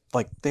 They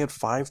had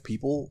 5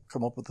 people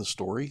come up with the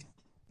story?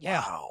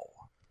 Yeah. Wow.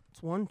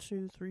 It's 1,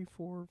 2, 3,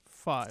 4,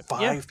 5.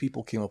 5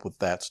 people came up with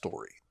that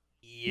story.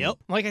 Yep.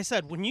 Like I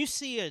said, when you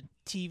see a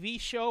TV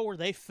show where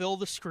they fill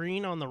the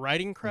screen on the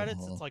writing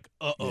credits, it's like,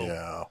 uh-oh.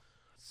 Yeah.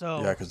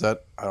 So. Yeah, because I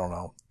don't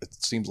know. It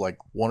seems like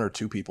 1 or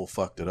 2 people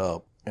fucked it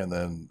up, and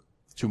then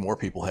 2 more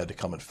people had to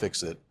come and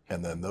fix it,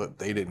 and then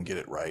they didn't get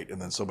it right,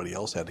 and then somebody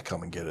else had to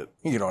come and get it.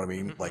 You know what I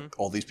mean? Like,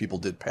 all these people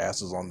did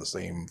passes on the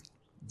same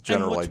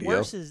general idea. And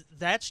what's worse is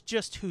that's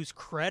just who's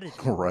credited.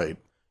 Right.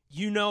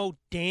 You know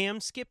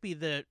damn Skippy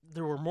that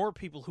there were more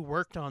people who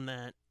worked on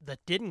that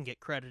didn't get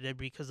credited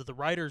because of the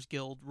Writers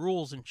Guild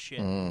rules and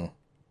shit.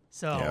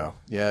 So.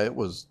 Yeah, it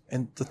was.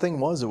 And the thing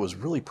was, it was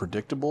really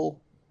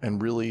predictable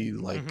and really,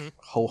 like,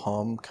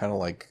 ho-hum, kind of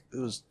like,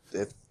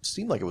 it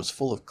seemed like it was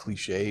full of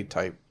cliche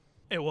type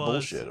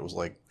bullshit. It was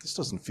like, this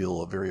doesn't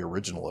feel very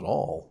original at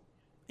all.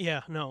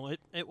 Yeah, no,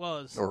 it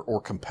was.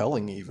 Or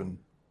compelling even.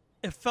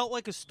 It felt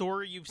like a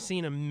story you've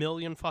seen a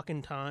million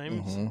fucking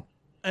times.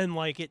 And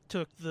like it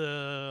took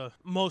the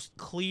most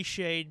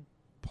cliched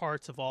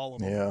parts of all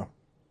of them. Yeah.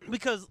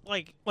 Because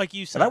like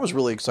you said. And I was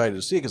really excited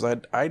to see it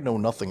because I know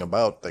nothing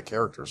about the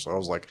character. So I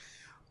was like.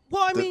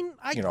 Well, I mean,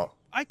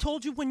 I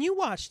told you when you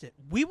watched it,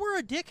 we were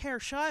a dick hair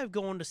shy of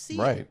going to see it.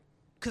 Right.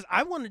 Because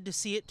I wanted to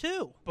see it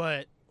too.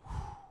 But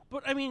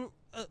I mean,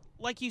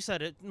 like you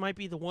said, it might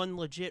be the one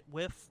legit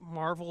whiff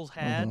Marvel's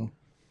had.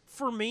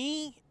 For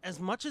me, as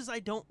much as I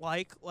don't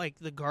like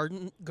the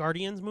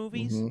Guardians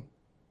movies,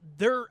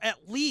 they're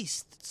at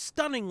least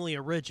stunningly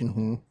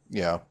original.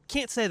 Yeah.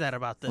 Can't say that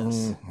about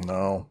this.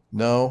 No.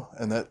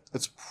 And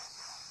it's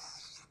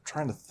I'm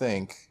trying to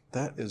think.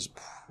 That is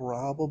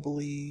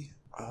probably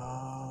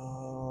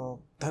the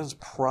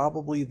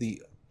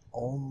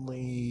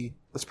only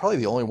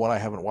one I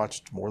haven't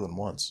watched more than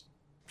once.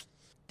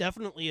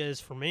 Definitely is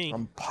for me.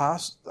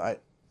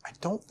 I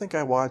don't think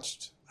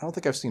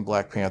I've seen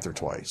Black Panther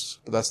twice,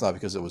 but that's not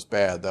because it was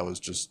bad. That was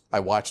just, I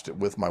watched it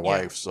with my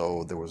wife,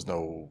 so there was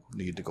no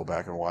need to go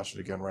back and watch it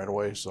again right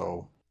away,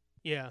 so.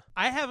 Yeah.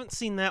 I haven't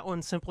seen that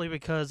one simply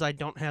because I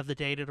don't have the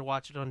data to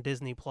watch it on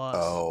Disney+.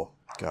 Oh,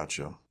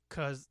 gotcha.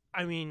 Because,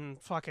 I mean,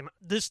 fucking,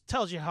 this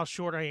tells you how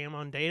short I am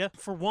on data.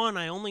 For one,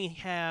 I only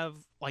have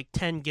like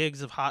 10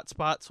 gigs of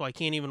hotspot, so I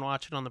can't even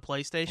watch it on the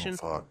PlayStation.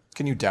 Oh, fuck.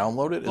 Can you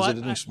download it? But Is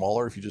it any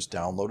smaller if you just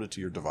download it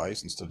to your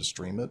device instead of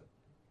stream it?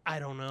 I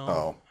don't know.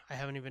 Oh. I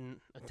haven't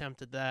even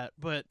attempted that.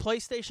 But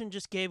PlayStation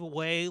just gave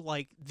away,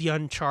 like, the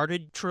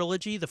Uncharted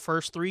trilogy, the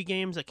first 3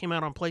 games that came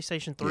out on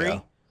PlayStation 3. Yeah.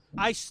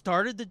 I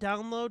started the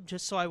download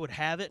just so I would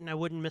have it and I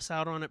wouldn't miss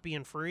out on it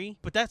being free.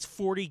 But that's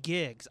 40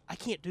 gigs. I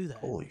can't do that.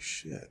 Holy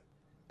shit.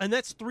 And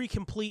that's 3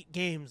 complete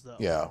games, though.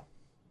 Yeah.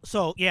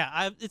 So,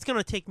 yeah, it's going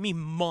to take me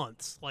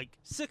months, like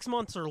 6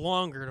 months or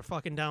longer to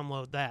fucking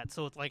download that.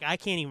 So it's like I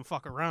can't even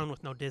fuck around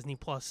with no Disney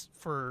Plus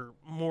for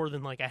more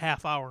than like a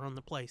half hour on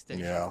the PlayStation.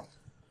 Yeah.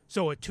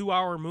 So a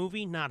 2-hour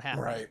movie, not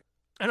happening. Right.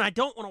 And I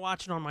don't want to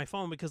watch it on my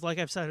phone because, like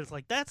I've said, it's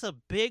like, that's a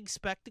big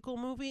spectacle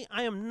movie.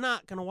 I am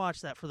not going to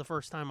watch that for the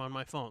first time on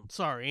my phone.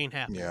 Sorry, ain't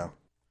happening. Yeah.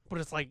 But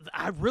it's like,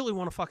 I really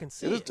want to fucking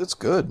see it. It's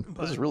good.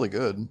 But, This is really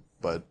good,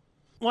 but...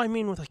 Well, I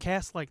mean, with a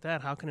cast like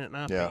that, how can it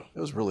not be? Yeah, it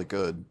was really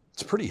good.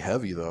 It's pretty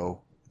heavy,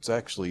 though. It's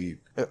actually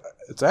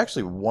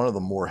one of the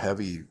more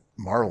heavy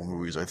Marvel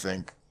movies, I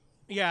think.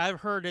 Yeah,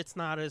 I've heard it's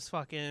not as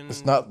fucking...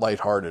 It's not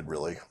lighthearted,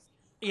 really.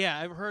 Yeah,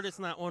 I've heard it's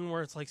not one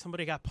where it's like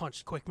somebody got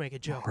punched, quick, make a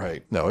joke.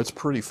 Right. No, it's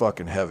pretty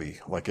fucking heavy.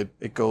 Like,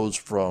 it goes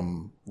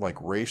from, like,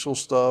 racial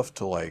stuff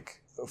to,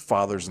 like,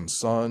 fathers and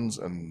sons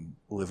and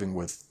living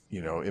with,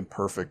 you know,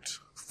 imperfect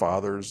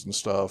fathers and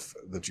stuff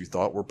that you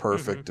thought were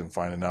perfect and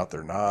finding out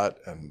they're not.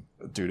 And,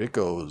 dude, it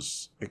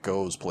goes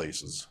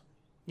places.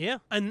 Yeah,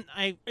 and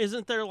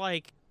isn't there,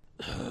 like...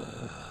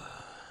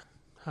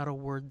 how to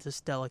word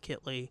this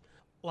delicately?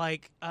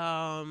 Like,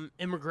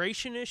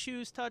 immigration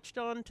issues touched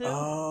on,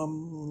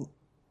 too?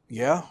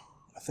 Yeah,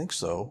 I think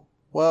so.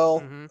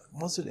 Well,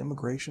 was it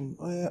immigration?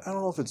 I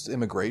don't know if it's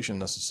immigration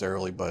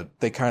necessarily, but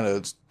they kind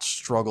of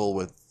struggle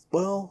with,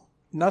 well,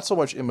 not so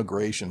much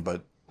immigration,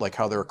 but like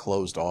how they're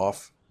closed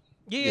off.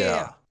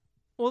 Yeah.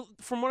 Well,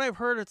 from what I've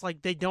heard, it's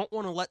like they don't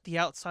want to let the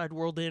outside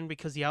world in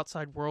because the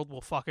outside world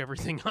will fuck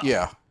everything up.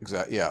 Yeah,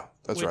 exactly. Yeah,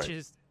 that's right. Which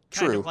is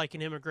kind of like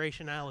an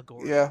immigration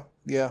allegory. Yeah.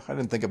 I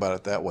didn't think about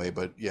it that way,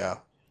 but yeah.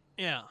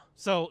 Yeah.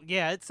 So,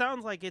 yeah, it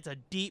sounds like it's a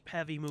deep,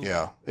 heavy movie.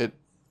 Yeah, it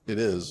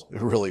is.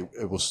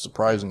 It was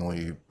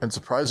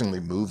surprisingly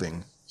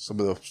moving. Some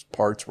of the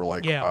parts were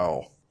like,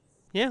 wow.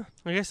 Yeah,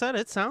 like I said,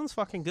 it sounds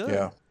fucking good.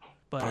 Yeah.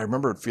 But I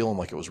remember it feeling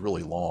like it was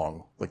really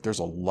long. Like there's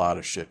a lot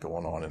of shit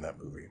going on in that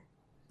movie.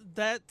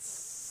 That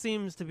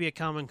seems to be a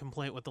common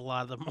complaint with a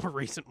lot of the more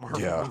recent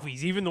Marvel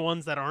movies, even the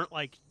ones that aren't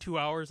like 2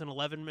 hours and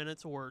 11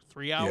 minutes or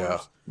 3 hours. Yeah.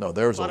 No,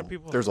 there's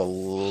a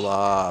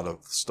lot of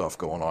stuff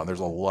going on.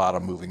 There's a lot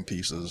of moving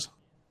pieces.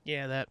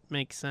 Yeah, that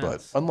makes sense.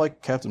 But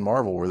unlike Captain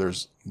Marvel, where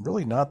there's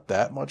really not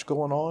that much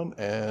going on,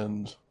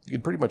 and you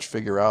can pretty much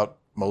figure out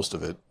most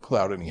of it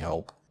without any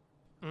help.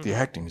 The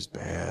acting is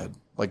bad.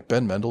 Like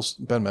Ben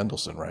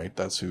Mendelsohn, right?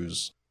 That's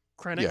who's...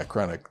 Krennic? Yeah,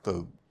 Krennic,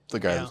 the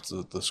guy that's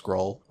the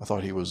Skrull. I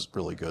thought he was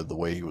really good. The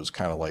way he was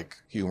kind of like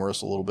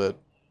humorous a little bit.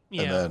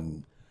 Yeah. And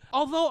then...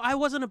 Although I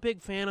wasn't a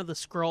big fan of the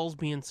Skrulls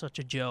being such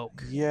a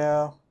joke.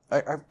 Yeah.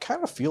 I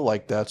kind of feel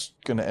like that's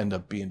going to end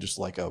up being just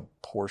like a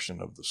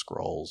portion of the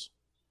Skrulls.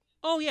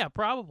 Oh, yeah,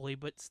 probably.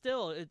 But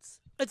still, it's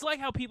like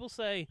how people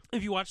say,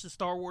 if you watch the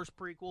Star Wars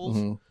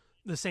prequels,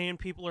 the Sand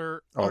people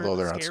aren't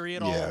scary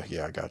at all.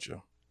 Yeah, I got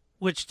you.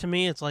 Which, to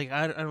me, it's like,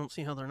 I don't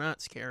see how they're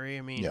not scary.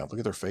 I mean... Yeah, look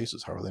at their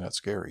faces. How are they not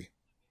scary?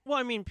 Well,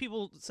 I mean,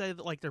 people say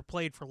that, like, they're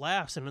played for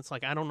laughs, and it's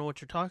like, I don't know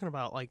what you're talking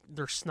about. Like,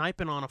 they're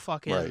sniping on a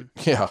fucking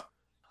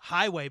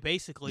highway,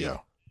 basically. Yeah.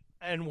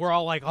 And we're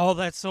all like, oh,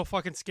 that's so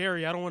fucking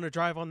scary. I don't want to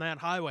drive on that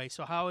highway.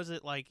 So how is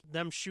it, like,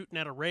 them shooting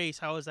at a race?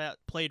 How is that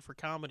played for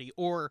comedy?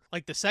 Or,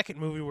 like, the second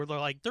movie where they're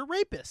like, they're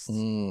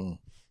rapists.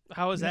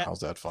 How's that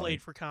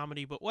played for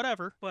comedy? But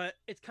whatever. But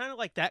it's kind of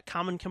like that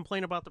common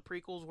complaint about the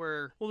prequels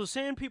where, well, the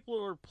Sand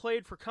people are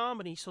played for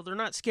comedy, so they're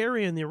not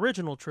scary in the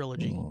original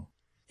trilogy.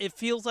 It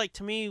feels like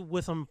to me,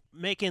 with them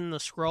making the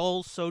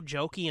Skrulls so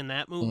jokey in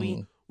that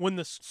movie, when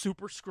the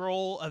Super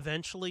Skrull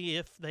eventually,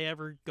 if they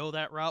ever go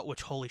that route,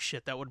 which holy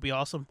shit, that would be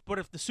awesome. But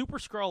if the Super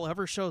Skrull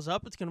ever shows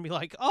up, it's going to be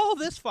like, oh,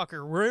 this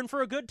fucker, we're in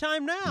for a good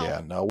time now.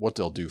 Yeah, now what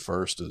they'll do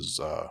first is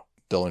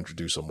they'll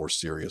introduce a more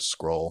serious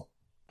Skrull.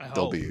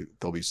 There'll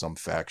be some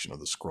faction of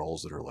the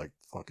Skrulls that are like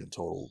fucking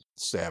total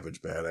savage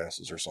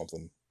badasses or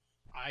something.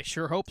 I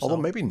sure hope so.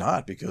 Although maybe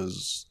not,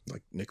 because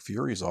like Nick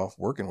Fury's off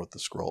working with the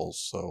Skrulls,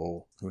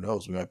 so who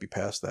knows? We might be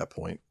past that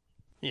point.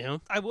 Yeah.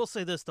 I will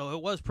say this, though.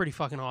 It was pretty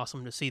fucking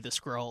awesome to see the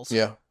Skrulls.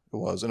 Yeah, it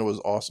was. And it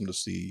was awesome to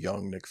see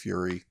young Nick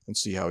Fury and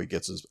see how he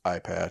gets his eye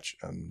patch.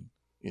 And,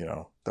 you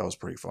know, that was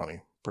pretty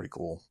funny. Pretty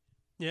cool.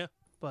 Yeah.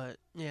 But,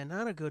 yeah,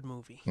 not a good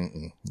movie.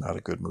 Not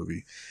a good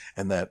movie.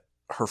 And that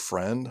her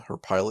friend, her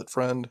pilot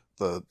friend,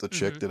 the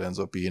chick that ends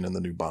up being in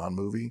the new Bond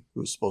movie,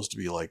 who was supposed to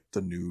be like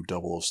the new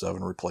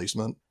 007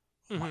 replacement.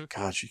 Oh my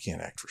God, she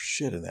can't act for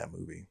shit in that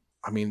movie.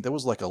 I mean, that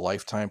was like a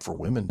Lifetime for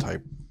Women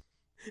type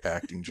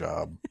acting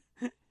job.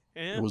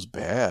 Yeah. It was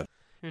bad.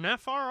 You're not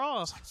far off. I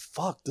was like,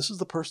 fuck, this is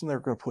the person they're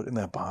going to put in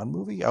that Bond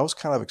movie? I was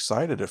kind of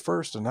excited at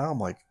first, and now I'm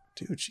like,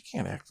 dude, she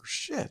can't act for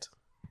shit.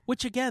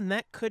 Which, again,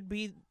 that could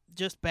be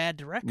just bad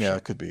direction. Yeah,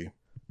 it could be.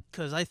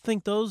 Because I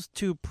think those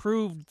two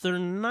proved they're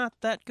not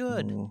that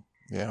good.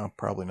 Yeah,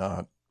 probably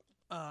not.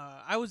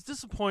 I was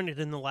disappointed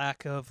in the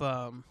lack of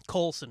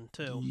Coulson,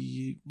 too.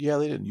 Yeah,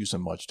 they didn't use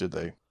him much, did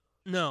they?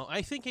 No,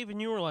 I think even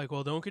you were like,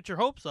 well, don't get your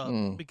hopes up.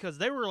 Because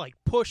they were like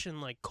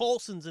pushing, like,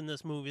 Coulson's in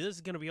this movie. This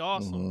is going to be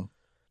awesome.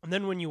 And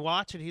then when you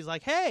watch it, he's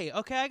like, hey,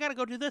 okay, I got to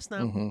go do this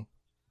now. And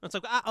it's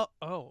like,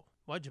 oh,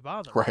 why'd you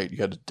bother? Right, you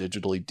had to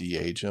digitally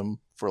de-age him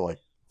for like...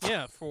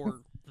 Yeah,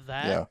 for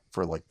that. Yeah,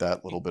 for like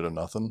that little bit of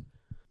nothing.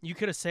 You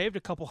could have saved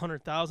a couple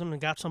 $100,000 and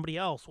got somebody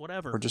else,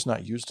 whatever. Or just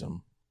not used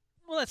him.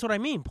 Well, that's what I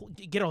mean.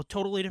 Get a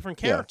totally different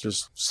character. Yeah,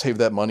 just save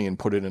that money and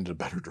put it into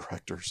better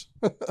directors.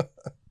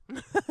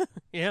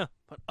 Yeah,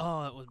 but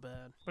that was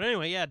bad. But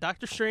anyway, yeah,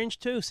 Doctor Strange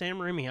 2, Sam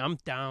Raimi. I'm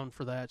down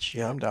for that shit.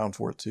 Yeah, I'm down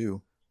for it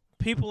too.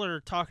 People are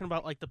talking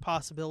about like the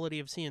possibility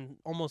of seeing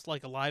almost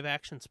like a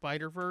live-action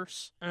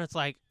Spider-Verse. And it's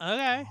like,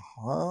 okay.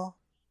 Well,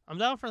 I'm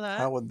down for that.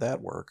 How would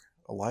that work?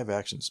 A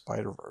live-action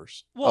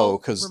Spider-Verse? Well,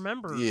 because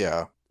remember...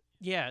 Yeah.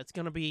 Yeah, it's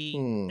going to be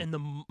in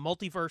the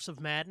multiverse of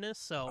madness,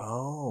 so...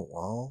 Oh,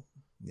 well,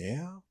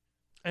 yeah.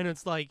 And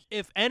it's like,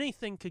 if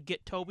anything could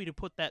get Toby to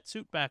put that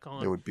suit back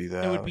on... It would be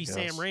that, It would be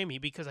Sam Raimi,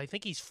 because I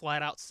think he's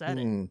flat out said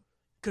it.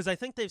 Because I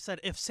think they've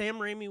said, if Sam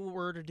Raimi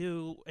were to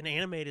do an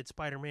animated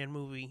Spider-Man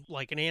movie,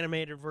 like an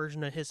animated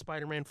version of his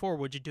Spider-Man 4,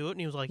 would you do it?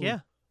 And he was like, yeah.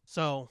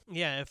 So,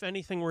 yeah, if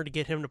anything were to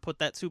get him to put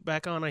that suit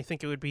back on, I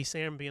think it would be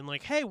Sam being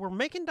like, hey, we're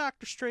making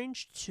Doctor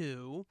Strange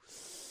 2...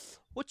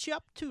 What you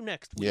up to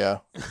next week? Yeah.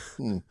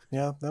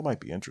 Yeah, that might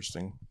be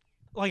interesting.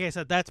 Like I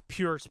said, that's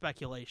pure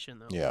speculation,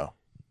 though. Yeah.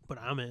 But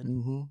I'm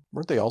in.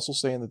 Weren't they also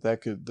saying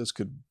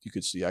you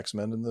could see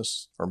X-Men in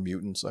this? Or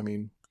mutants, I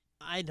mean?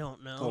 I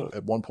don't know.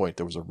 At one point,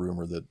 there was a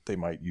rumor that they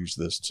might use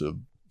this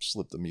to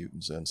slip the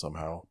mutants in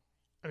somehow.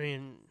 I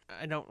mean,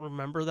 I don't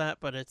remember that,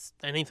 but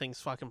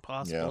anything's fucking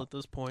possible at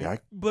this point. Yeah,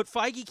 but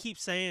Feige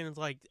keeps saying it's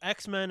like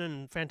X-Men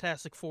and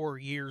Fantastic Four are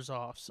years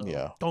off, so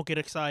don't get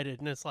excited.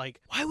 And it's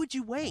like, why would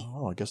you wait?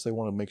 Oh, I guess they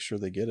want to make sure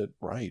they get it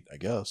right, I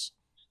guess.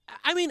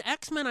 I mean,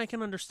 X-Men I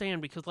can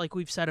understand because, like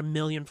we've said a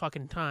million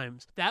fucking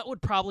times, that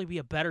would probably be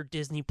a better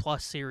Disney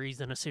Plus series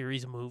than a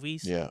series of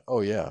movies. Yeah.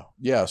 Oh, yeah.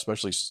 Yeah,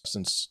 especially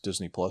since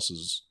Disney Plus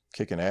is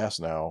kicking ass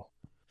now.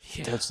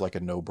 Yeah. That's like a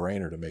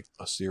no-brainer to make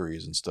a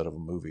series instead of a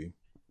movie.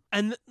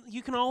 And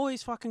you can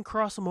always fucking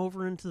cross them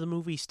over into the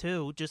movies,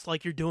 too. Just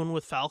like you're doing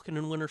with Falcon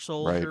and Winter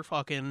Soldier,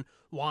 fucking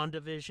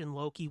WandaVision,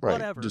 Loki,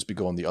 whatever. Just be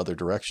going the other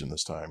direction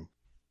this time.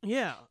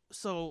 Yeah,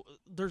 so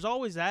there's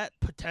always that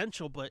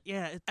potential, but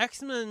yeah,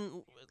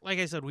 X-Men, like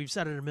I said, we've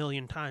said it a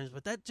million times,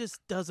 but that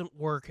just doesn't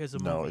work as a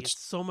movie. It's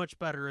so much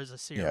better as a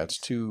series. Yeah, it's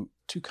too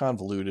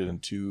convoluted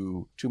and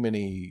too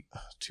many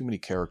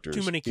characters.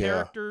 Too many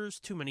characters,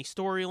 too many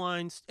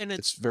storylines, and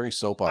it's very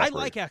soap opera. I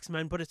like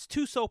X-Men, but it's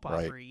too soap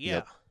opera. Yeah.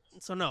 Yep.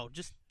 So no,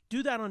 just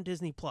do that on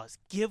Disney Plus.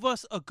 Give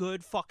us a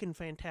good fucking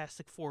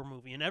Fantastic Four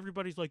movie, and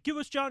everybody's like, give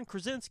us John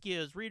Krasinski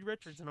as Reed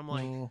Richards, and I'm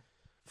like,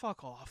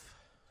 fuck off.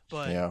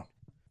 But yeah.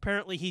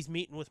 Apparently he's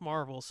meeting with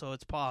Marvel, so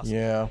it's possible.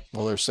 Yeah,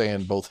 well, they're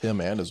saying both him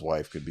and his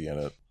wife could be in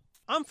it.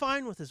 I'm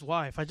fine with his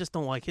wife. I just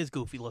don't like his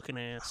goofy looking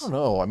ass. I don't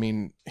know. I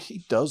mean,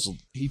 he does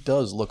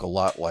look a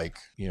lot like,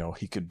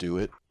 he could do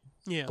it.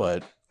 Yeah.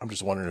 But I'm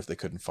just wondering if they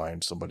couldn't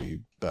find somebody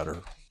better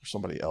or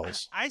somebody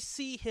else. I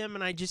see him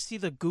and I just see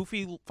the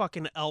goofy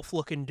fucking elf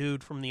looking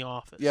dude from The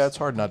Office. Yeah, it's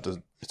hard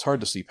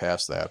to see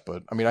past that,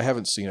 but I mean, I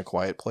haven't seen A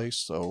Quiet Place,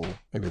 so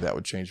maybe that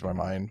would change my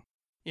mind.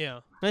 Yeah,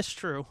 that's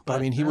true. But I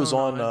mean, he was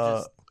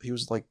on he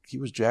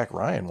was Jack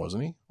Ryan,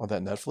 wasn't he? On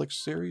that Netflix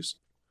series?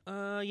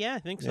 Yeah, I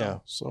think so. Yeah,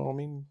 so I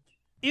mean,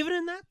 even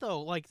in that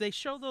though, like they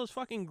show those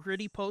fucking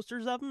gritty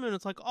posters of him and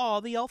it's like, oh,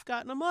 the elf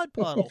got in a mud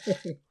puddle.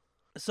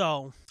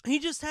 So, he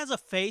just has a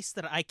face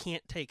that I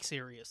can't take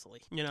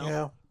seriously,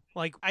 Yeah.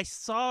 Like, I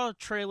saw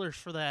trailers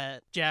for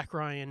that Jack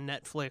Ryan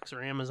Netflix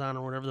or Amazon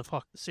or whatever the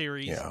fuck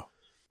series. Yeah.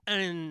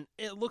 And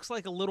it looks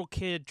like a little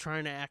kid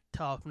trying to act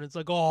tough. And it's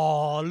like,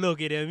 oh,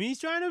 look at him. He's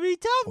trying to be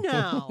tough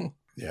now.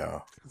 Yeah.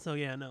 So,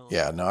 yeah, no.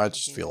 Yeah, no, I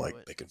just feel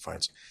like they can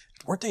find some...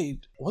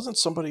 Wasn't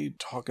somebody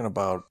talking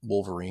about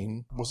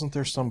Wolverine? Wasn't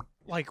there some...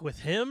 Like with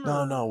him?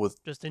 No,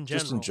 with just in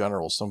general. Just in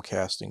general, some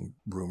casting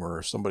rumor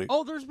or somebody.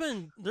 Oh, there's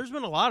been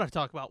a lot of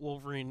talk about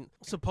Wolverine.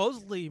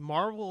 Supposedly,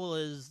 Marvel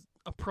has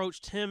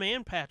approached him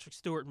and Patrick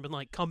Stewart and been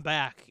like, "Come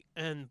back,"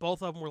 and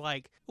both of them were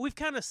like, "We've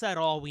kind of said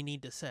all we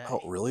need to say."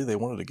 Oh, really? They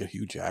wanted to get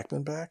Hugh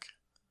Jackman back?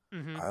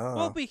 Mm-hmm.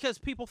 Well, because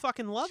people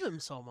fucking love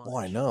him so much. Well,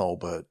 I know,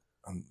 but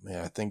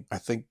I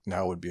think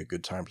now would be a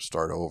good time to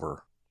start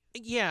over.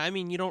 Yeah, I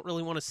mean, you don't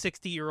really want a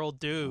 60-year-old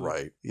dude,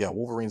 right? Yeah,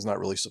 Wolverine's not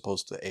really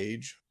supposed to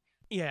age.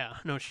 Yeah,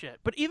 no shit.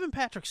 But even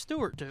Patrick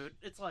Stewart, dude,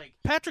 it's like,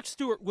 Patrick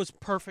Stewart was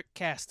perfect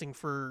casting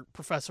for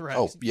Professor X.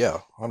 Oh, yeah,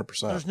 100%.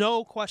 There's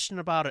no question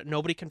about it.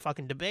 Nobody can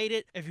fucking debate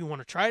it. If you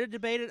want to try to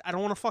debate it, I don't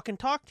want to fucking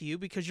talk to you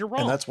because you're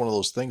wrong. And that's one of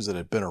those things that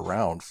had been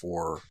around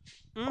for,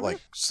 like,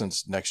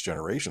 since Next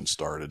Generation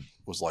started,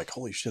 was like,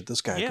 holy shit,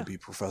 this guy could be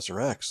Professor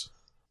X.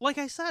 Like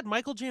I said,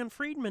 Michael Jan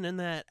Friedman in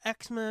that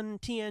X-Men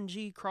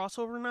TNG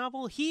crossover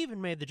novel, he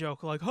even made the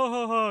joke like, "Ha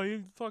ha ha,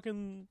 you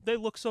fucking, they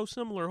look so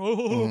similar, ho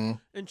ho ho,"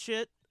 and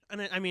shit.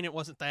 And it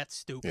wasn't that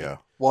stupid. Yeah.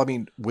 Well, I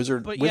mean,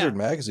 Wizard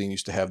Magazine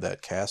used to have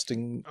that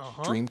casting,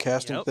 dream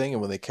casting thing, and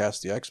when they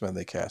cast the X-Men,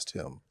 they cast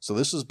him. So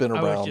this has been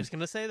around. I was just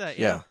gonna say that.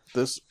 Yeah.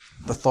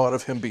 The thought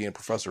of him being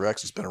Professor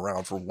X has been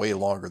around for way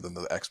longer than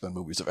the X-Men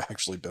movies have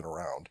actually been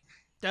around.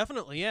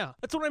 Definitely, yeah.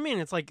 That's what I mean.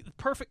 It's like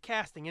perfect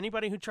casting.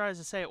 Anybody who tries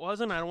to say it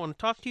wasn't, I don't want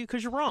to talk to you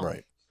because you're wrong.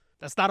 Right.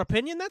 That's not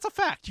opinion. That's a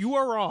fact. You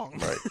are wrong.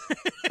 Right.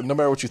 But no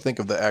matter what you think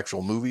of the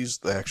actual movies,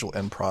 the actual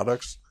end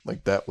products,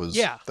 like that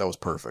was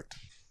perfect.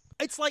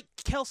 It's like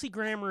Kelsey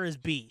Grammer is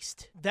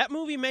Beast. That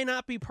movie may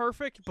not be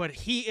perfect, but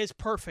he is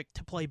perfect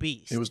to play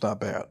Beast. It was not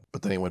bad,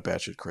 but then he went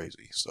batshit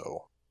crazy,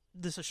 so...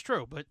 This is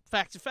true, but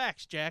facts are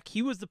facts, Jack.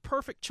 He was the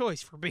perfect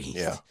choice for Beast.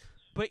 Yeah.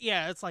 But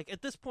yeah, it's like,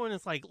 at this point,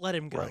 it's like, let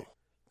him go. Right.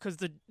 Because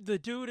the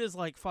dude is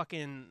like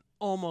fucking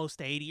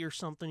almost 80 or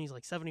something. He's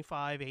like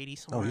 75, 80,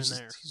 somewhere in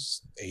there.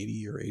 He's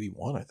 80 or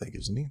 81, I think,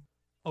 isn't he?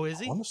 Oh,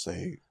 is he? I want to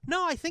say...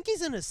 No, I think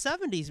he's in his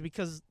 70s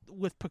because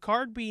with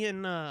Picard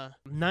being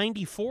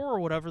 94 or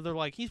whatever, they're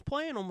like, he's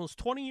playing almost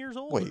 20 years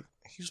old. Wait,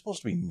 he's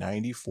supposed to be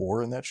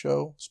 94 in that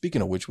show?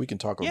 Speaking of which, we can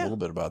talk a little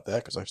bit about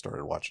that because I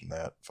started watching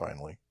that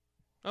finally.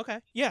 Okay.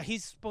 Yeah,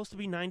 he's supposed to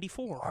be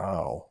 94.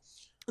 Wow.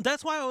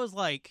 That's why I was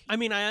like, I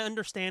mean, I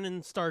understand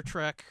in Star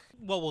Trek.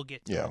 Well, we'll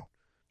get to it.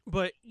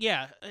 But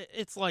yeah,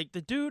 it's like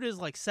the dude is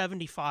like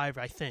 75,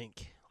 I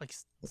think. Like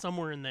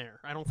somewhere in there.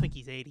 I don't think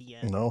he's 80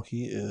 yet. No,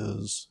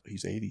 he's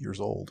 80 years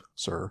old,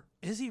 sir.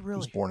 Is he really? He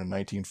was born in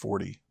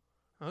 1940.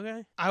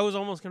 Okay. I was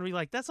almost going to be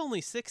like, that's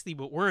only 60,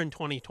 but we're in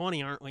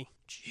 2020, aren't we?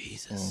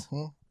 Jesus.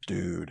 Mm-hmm.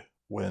 Dude,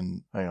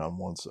 hang on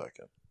one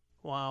second.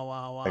 Wow.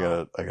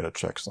 I gotta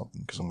check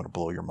something because I'm going to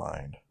blow your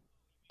mind.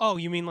 Oh,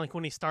 you mean like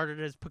when he started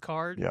as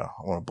Picard? Yeah,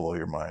 I want to blow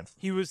your mind.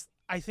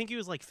 I think he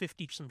was like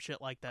 50, some shit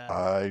like that.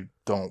 I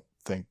don't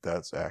think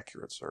that's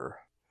accurate, sir.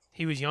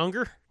 He was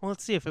younger? Well,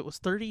 let's see if it was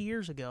 30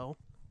 years ago.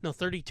 No,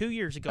 32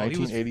 years ago.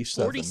 1987. He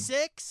was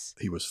 46?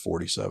 He was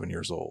 47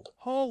 years old.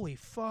 Holy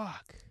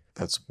fuck.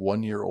 That's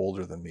 1 year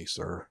older than me,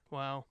 sir.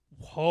 Wow.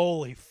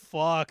 Holy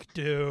fuck,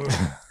 dude.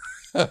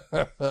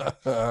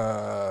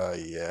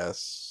 Yes,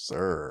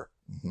 sir.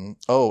 Mm-hmm.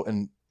 Oh,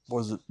 and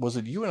was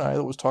it you and I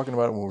that was talking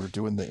about it when we were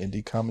doing the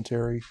indie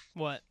commentary?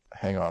 What?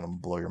 Hang on, I'm going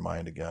to blow your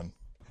mind again.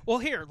 Well,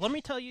 here, let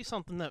me tell you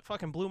something that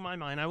fucking blew my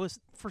mind.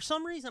 For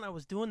some reason, I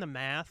was doing the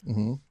math,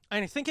 and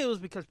I think it was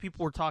because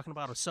people were talking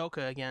about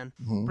Ahsoka again,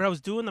 but I was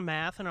doing the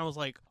math, and I was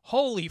like,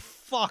 holy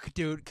fuck,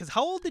 dude, because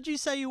how old did you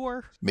say you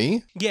were?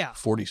 Me? Yeah.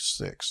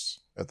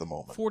 46 at the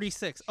moment.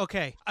 46.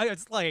 Okay.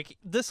 It's like,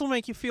 this will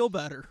make you feel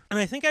better. And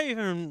I think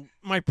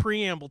my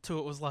preamble to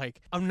it was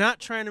like, I'm not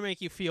trying to make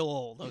you feel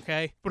old,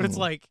 okay? But it's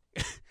like...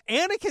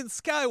 Anakin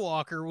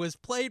Skywalker was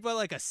played by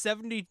like a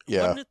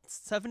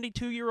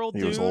 72-year-old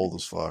dude. He was old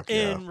as fuck.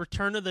 In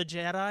Return of the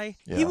Jedi.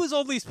 Yeah. He was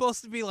only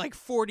supposed to be like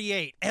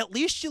 48. At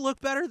least you look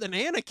better than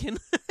Anakin.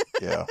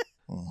 Yeah.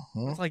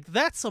 Mm-hmm. It's like,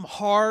 that's some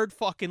hard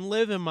fucking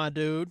living, my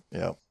dude.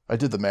 Yeah. I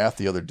did the math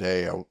the other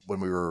day when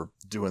we were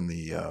doing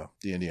the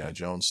Indiana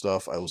Jones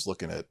stuff. I was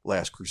looking at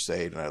Last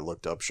Crusade and I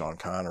looked up Sean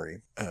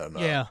Connery. And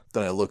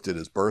then I looked at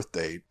his birth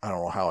date. I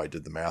don't know how I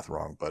did the math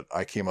wrong, but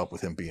I came up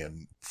with him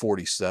being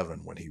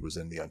 47 when he was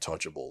in The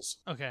Untouchables.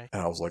 Okay.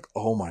 And I was like,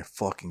 oh my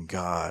fucking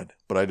God.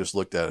 But I just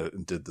looked at it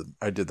and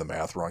I did the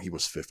math wrong. He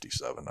was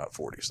 57, not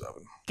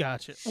 47.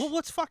 Gotcha. Well,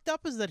 what's fucked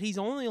up is that he's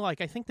only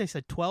like, I think they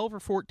said 12 or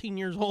 14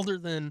 years older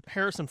than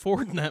Harrison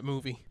Ford in that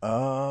movie.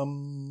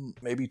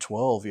 Maybe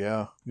 12,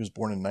 yeah. He was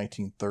born in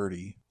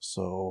 1930.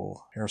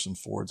 So Harrison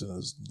Ford's in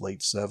his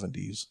late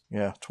 70s.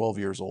 Yeah, 12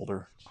 years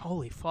older.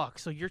 Holy fuck.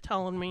 So you're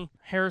telling me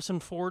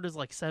Harrison Ford is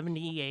like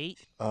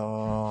 78?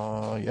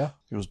 Yeah.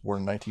 He was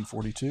born in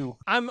 1942.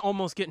 I'm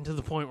almost getting to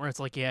the point where it's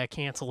like, yeah,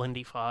 cancel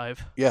Indy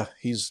 5. Yeah,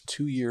 he's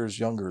 2 years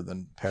younger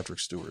than Patrick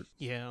Stewart.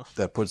 Yeah.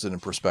 That puts it in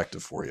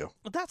perspective for you.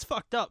 But that's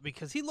fucked up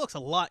because he looks a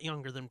lot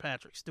younger than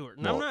Patrick Stewart.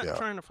 And I'm not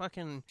trying to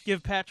fucking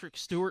give Patrick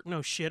Stewart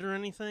no shit or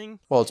anything.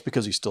 Well, it's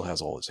because he still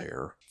has all his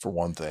hair, for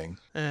one thing.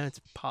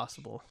 It's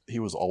possible. He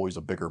was always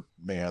a bigger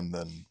man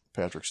than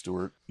Patrick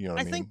Stewart, you know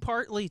what I mean? I think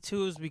partly,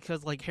 too, is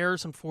because, like,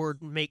 Harrison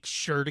Ford makes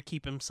sure to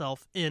keep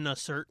himself in a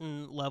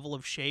certain level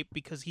of shape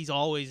because he's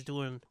always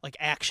doing, like,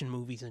 action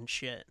movies and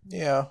shit.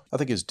 Yeah. I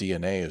think his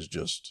DNA is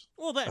just...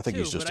 Well, that I think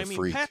too, he's just but a I mean,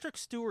 freak. Patrick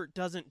Stewart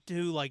doesn't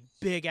do, like,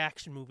 big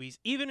action movies.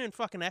 Even in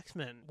fucking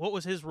X-Men, what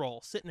was his role?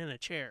 Sitting in a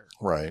chair.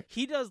 Right.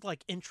 He does,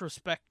 like,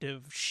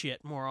 introspective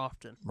shit more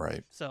often.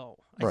 Right. So,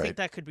 I think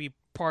that could be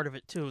part of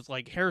it, too. It's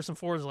like, Harrison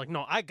Ford is like,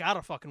 no, I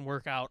gotta fucking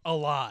work out a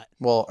lot.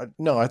 Well,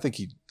 no, I think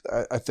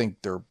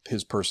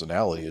his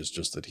personality is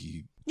just that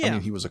he Yeah. I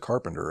mean, he was a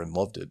carpenter and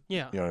loved it.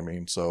 Yeah. You know what I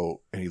mean?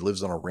 So, and he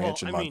lives on a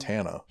ranch in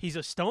Montana. He's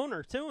a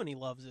stoner, too, and he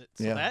loves it.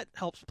 So that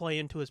helps play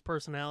into his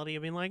personality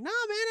of being like, nah,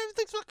 man,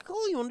 everything's fucking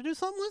cool. You want to do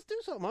something? Let's do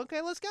something.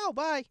 Okay, let's go.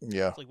 Bye.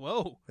 Yeah. It's like,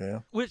 whoa. Yeah.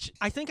 Which,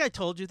 I think I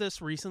told you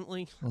this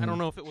recently. I don't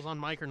know if it was on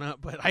mic or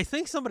not, but I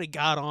think somebody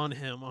got on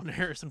him, on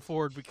Harrison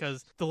Ford,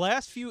 because the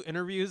last few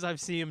interviews I've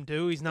seen him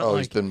do, he's not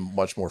he's been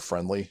much more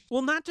friendly.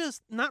 Well,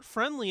 not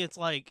friendly. It's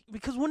like,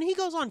 because when he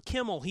goes on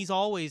Kimmel, he's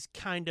always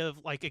kind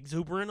of like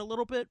exuberant a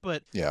little bit,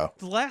 but yeah,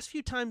 the last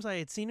few times I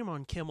had seen him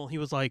on Kimmel, he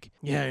was like,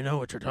 yeah, I know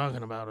what you're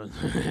talking about.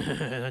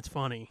 That's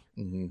funny.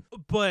 Mm-hmm.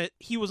 But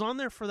he was on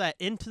there for that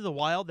Into the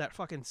Wild, that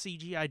fucking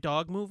CGI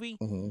dog movie.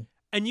 Mm-hmm.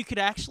 And you could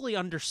actually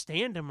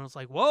understand him. I was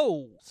like,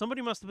 whoa,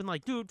 somebody must have been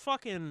like, dude,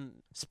 fucking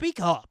speak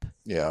up.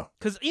 Yeah.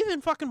 Because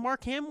even fucking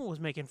Mark Hamill was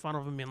making fun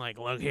of him, being like,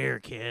 look here,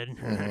 kid.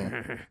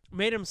 Mm-hmm.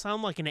 Made him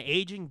sound like an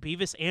aging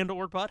Beavis and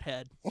or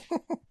Butthead.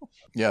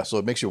 Yeah, so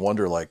it makes you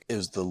wonder, like,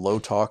 is the low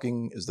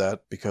talking, is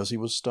that because he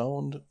was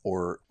stoned?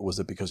 Or was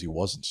it because he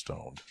wasn't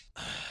stoned?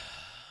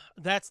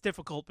 That's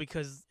difficult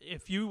because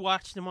if you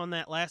watched him on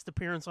that last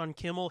appearance on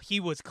Kimmel, he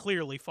was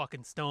clearly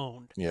fucking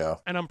stoned. Yeah.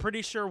 And I'm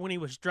pretty sure when he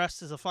was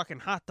dressed as a fucking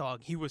hot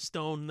dog, he was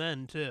stoned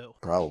then, too.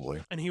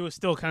 Probably. And he was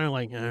still kind of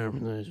like,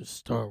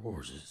 Star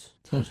Wars is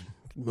a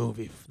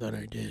movie that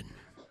I did.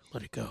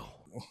 Let it go.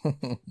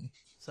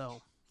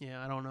 So,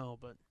 yeah, I don't know,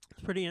 but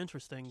it's pretty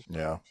interesting.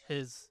 Yeah.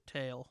 His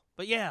tale.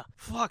 But yeah,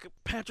 fuck,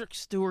 Patrick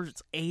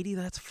Stewart's 80,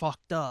 that's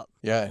fucked up.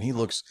 Yeah, and he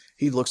looks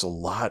a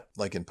lot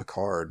like in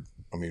Picard.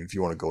 I mean, if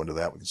you want to go into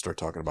that, we can start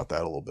talking about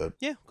that a little bit.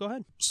 Yeah, go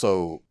ahead.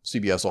 So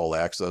CBS All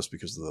Access,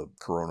 because of the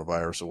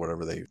coronavirus or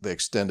whatever, they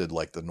extended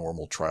like the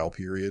normal trial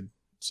period.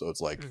 So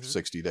it's like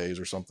 60 days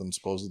or something,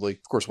 supposedly.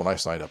 Of course, when I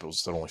signed up,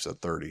 it only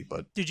said 30,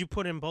 but... Did you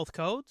put in both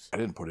codes? I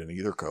didn't put in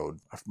either code.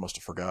 I must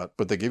have forgot.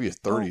 But they give you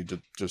 30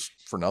 just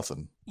for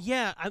nothing.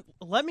 Yeah,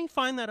 let me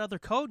find that other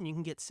code and you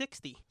can get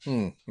 60.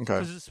 Okay.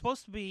 Because it's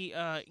supposed to be,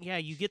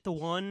 you get the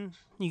one,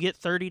 you get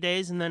 30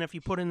 days, and then if you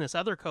put in this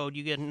other code,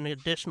 you get an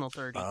additional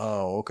 30.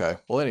 Oh, okay.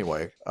 Well,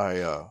 anyway,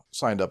 I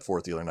signed up for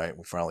it the other night, and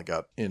we finally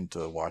got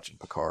into watching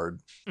Picard,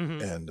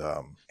 and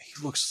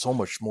he looks so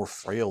much more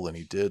frail than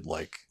he did,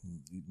 like,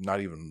 not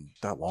even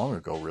that long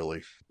ago,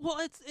 really. Well,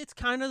 it's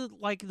kind of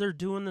like they're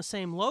doing the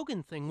same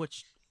Logan thing,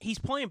 which... He's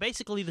playing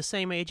basically the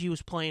same age he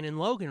was playing in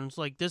Logan. It's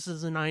like, this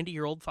is a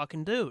 90-year-old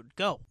fucking dude.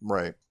 Go.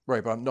 Right.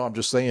 But I'm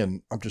just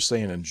saying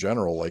in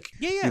general, like,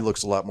 yeah. He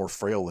looks a lot more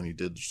frail than he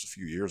did just a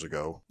few years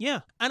ago. Yeah.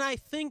 And I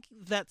think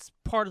that's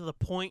part of the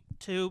point,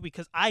 too,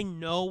 because I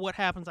know what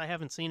happens. I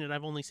haven't seen it.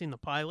 I've only seen the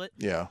pilot.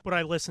 Yeah. But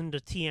I listened to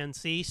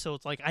TNC, so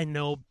it's like I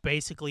know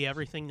basically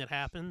everything that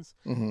happens.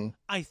 Mm-hmm.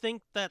 I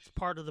think that's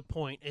part of the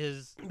point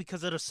is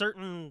because at a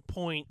certain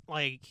point,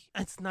 like,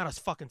 it's not a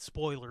fucking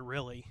spoiler,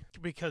 really,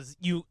 because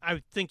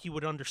I think you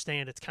would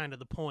understand it's kind of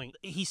the point.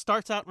 He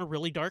starts out in a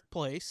really dark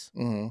place,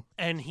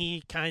 and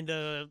he kind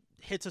of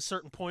hits a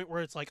certain point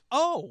where it's like,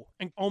 oh,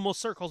 and almost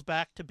circles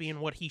back to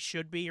being what he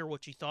should be or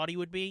what you thought he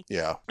would be.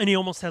 Yeah. And he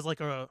almost has like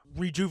a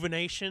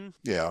rejuvenation.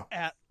 Yeah.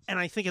 And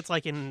I think it's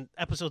like in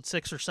episode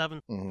 6 or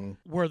 7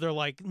 where they're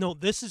like, no,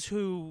 this is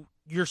who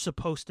you're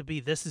supposed to be.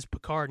 This is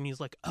Picard. And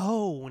he's like,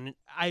 oh, and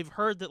I've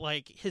heard that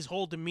like his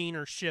whole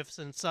demeanor shifts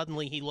and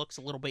suddenly he looks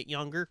a little bit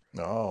younger.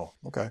 Oh,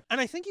 okay.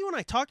 And I think you and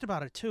I talked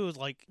about it too, is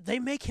like they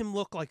make him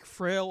look like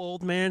frail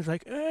old man. He's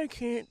like, I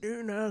can't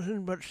do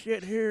nothing but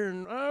sit here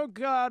and, oh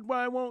God,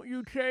 why won't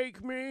you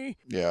take me?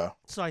 Yeah.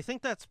 So I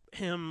think that's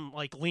him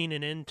like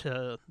leaning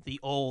into the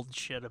old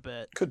shit a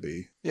bit. Could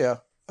be. Yeah.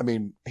 I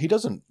mean, he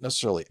doesn't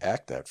necessarily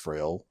act that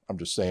frail. I'm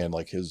just saying,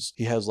 like,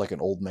 he has like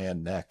an old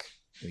man neck.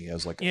 And he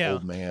has like an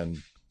old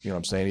man, you know what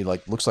I'm saying? He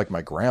like looks like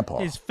my grandpa.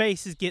 His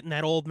face is getting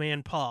that old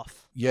man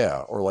puff.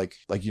 Yeah. Or like,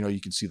 you know, you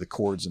can see the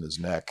cords in his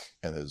neck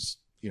and his,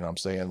 you know what I'm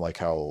saying? Like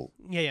how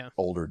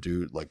older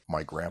dude, like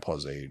my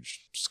grandpa's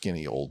age,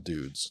 skinny old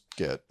dudes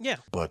get. Yeah.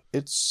 But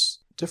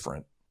it's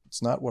different.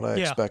 It's not what I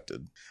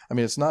expected. I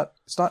mean, it's not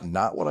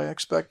what I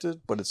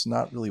expected, but it's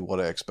not really what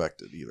I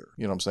expected either.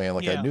 You know what I'm saying?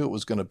 Like I knew it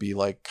was going to be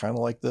like kind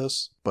of like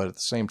this, but at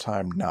the same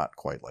time, not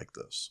quite like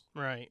this.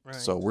 Right.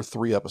 So we're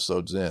 3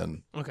 episodes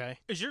in. Okay.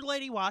 Is your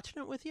lady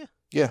watching it with you?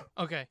 Yeah.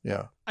 Okay.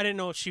 Yeah. I didn't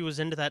know if she was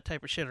into that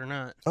type of shit or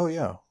not. Oh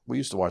yeah, we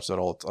used to watch that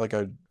all. Like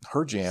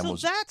her jam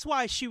was. So that's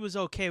why she was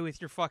okay with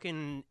your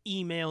fucking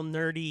email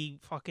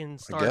nerdy fucking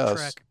Star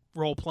Trek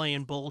role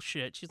playing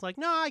bullshit. She's like,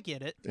 no, I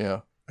get it.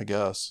 Yeah. I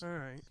guess. All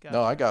right.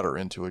 No, I got her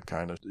into it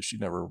kind of.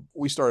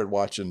 We started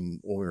watching,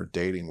 when we were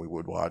dating, we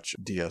would watch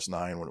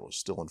DS9 when it was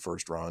still in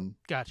first run.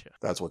 Gotcha.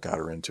 That's what got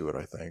her into it,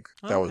 I think.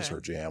 That was her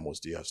jam,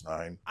 was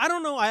DS9. I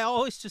don't know. I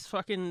always just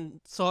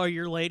fucking saw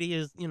your lady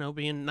as, you know,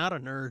 being not a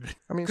nerd.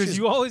 I mean, because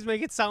you always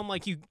make it sound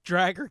like you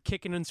drag her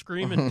kicking and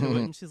screaming to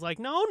it. And she's like,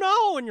 no.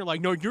 And you're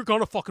like, no, you're going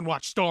to fucking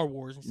watch Star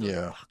Wars. And she's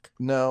like, fuck.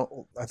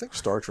 No, I think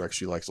Star Trek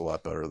she likes a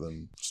lot better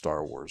than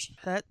Star Wars.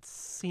 That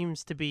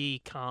seems to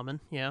be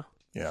common. Yeah.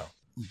 Yeah.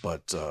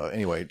 But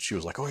anyway, she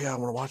was like, oh, yeah, I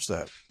want to watch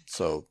that.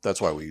 So that's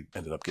why we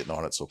ended up getting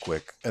on it so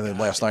quick. And then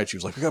last night she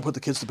was like, we got to put the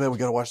kids to bed. We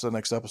got to watch the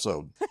next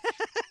episode.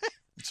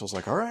 So I was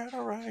like, all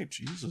right,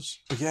 Jesus.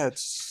 But yeah,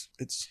 it's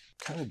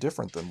kind of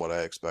different than what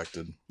I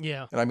expected.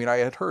 Yeah. And I mean, I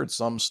had heard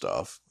some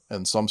stuff,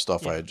 and some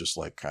stuff I had just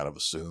like kind of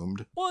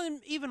assumed. Well,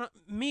 and even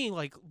me,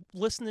 like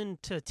listening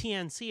to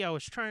TNC, I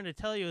was trying to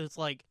tell you, it's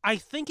like, I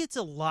think it's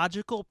a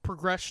logical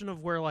progression of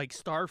where like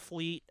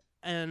Starfleet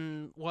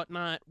and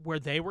whatnot, where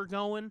they were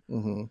going.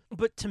 Mm-hmm.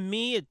 But to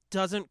me, it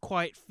doesn't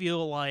quite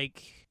feel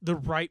like the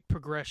right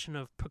progression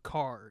of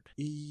Picard.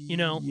 You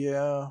know?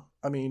 Yeah.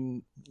 I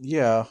mean,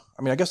 I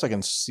guess I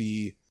can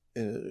see,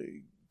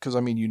 because I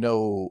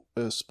mean,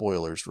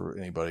 spoilers for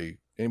anybody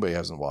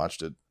hasn't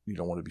watched it. You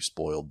don't want to be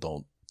spoiled.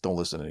 Don't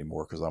listen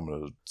anymore, because I'm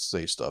going to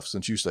say stuff.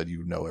 Since you said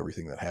you know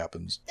everything that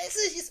happens. This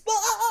is your spoiler.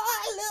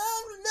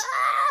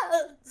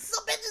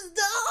 Some bitches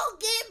don't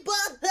get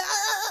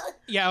butter.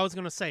 Yeah, I was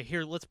going to say,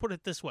 here, let's put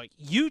it this way.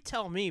 You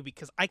tell me,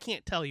 because I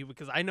can't tell you,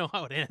 because I know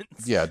how it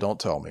ends. Yeah, don't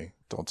tell me.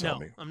 Don't tell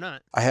me. I'm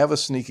not. I have a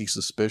sneaky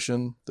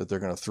suspicion that they're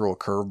going to throw a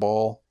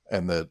curveball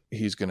and that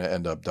he's going to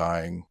end up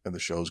dying and the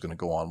show's going to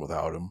go on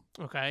without him.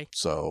 Okay.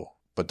 So,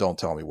 but don't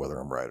tell me whether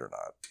I'm right or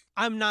not.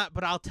 I'm not,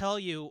 but I'll tell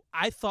you,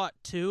 I thought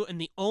too, and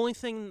the only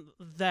thing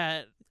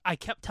that I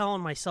kept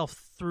telling myself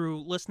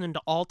through listening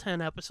to all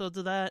 10 episodes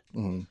of that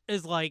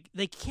is like,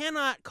 they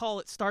cannot call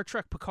it Star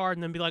Trek Picard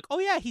and then be like, oh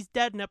yeah, he's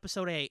dead in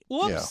episode 8.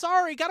 Whoops,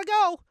 sorry, gotta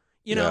go.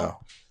 You know?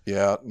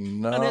 Yeah,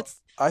 no,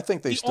 I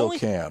think they still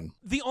can.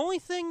 The only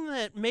thing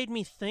that made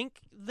me think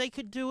they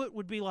could do it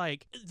would be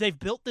like, they've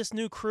built this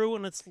new crew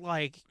and it's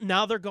like,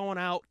 now they're going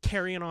out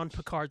carrying on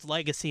Picard's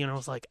legacy. And I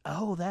was like,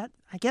 oh,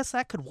 I guess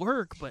that could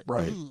work, but.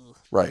 Right. Ugh.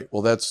 Right.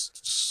 Well, that's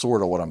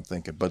sort of what I'm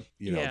thinking, but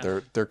you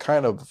know, they're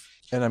kind of,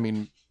 and I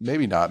mean,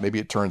 maybe not. Maybe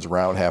it turns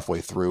around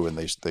halfway through and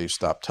they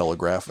stop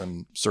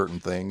telegraphing certain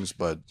things,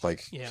 but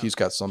like he's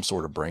got some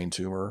sort of brain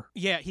tumor.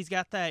 Yeah, he's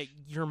got that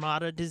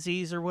Yamada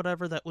disease or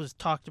whatever that was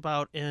talked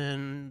about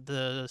in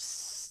the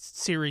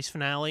series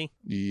finale.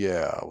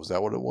 Yeah, was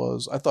that what it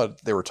was? I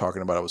thought they were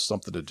talking about it was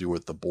something to do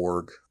with the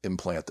Borg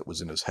implant that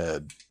was in his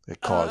head.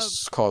 It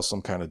caused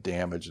some kind of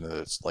damage and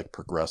it's like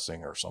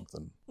progressing or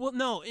something. Well,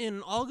 no,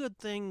 in All Good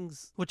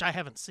Things, which I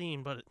haven't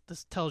seen, but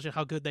this tells you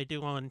how good they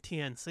do on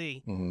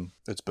TNC. Mm-hmm.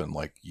 It's been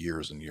like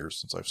years and years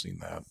since I've seen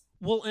that.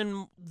 Well,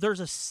 and there's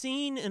a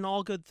scene in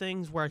All Good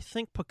Things where I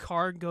think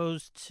Picard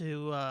goes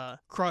to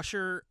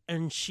Crusher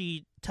and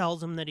she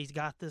tells him that he's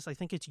got this, I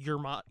think it's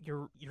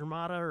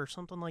Yamada or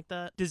something like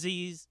that,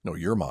 disease. No,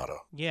 Yamada.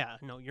 Yeah,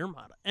 no,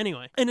 Yamada.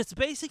 Anyway, and it's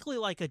basically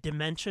like a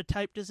dementia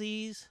type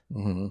disease.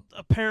 Mm-hmm.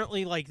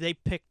 Apparently, like, they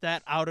picked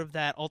that out of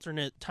that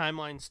alternate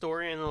timeline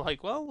story and they're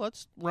like, well,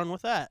 let's run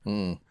with that.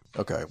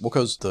 Okay, well,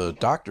 because the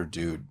doctor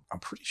dude, I'm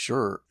pretty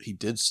sure he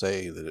did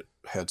say that it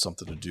had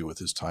something to do with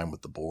his time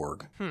with the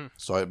Borg.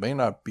 So it may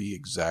not be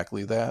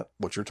exactly that,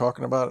 what you're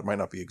talking about. It might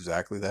not be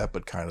exactly that,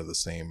 but kind of the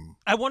same.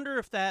 I wonder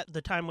if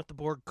the time with the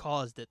Borg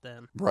caused it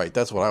then. Right,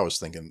 that's what I was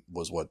thinking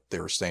was what they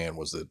were saying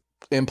was that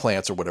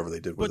implants or whatever they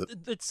did with it.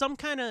 It's some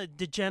kind of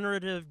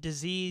degenerative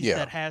disease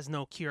that has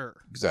no cure.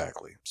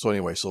 Exactly. So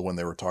anyway, so when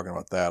they were talking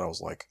about that, I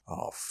was like,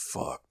 oh,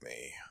 fuck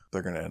me.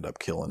 They're going to end up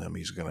killing him.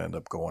 He's going to end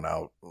up going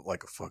out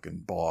like a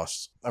fucking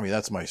boss. I mean,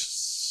 that's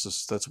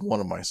one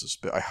of my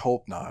suspicions. I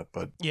hope not,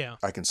 but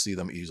I can see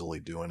them easily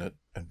doing it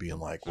and being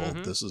like, well,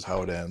 this is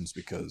how it ends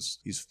because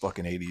he's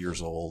fucking 80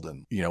 years old.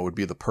 And, you know, it would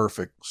be the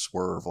perfect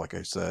swerve, like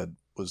I said,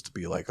 was to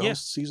be like,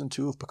 season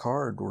 2 of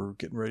Picard, we're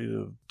getting ready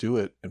to do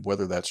it. And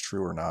whether that's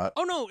true or not.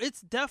 Oh, no,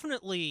 it's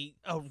definitely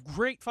a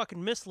great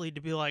fucking mislead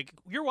to be like,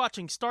 you're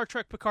watching Star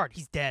Trek Picard.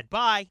 He's dead.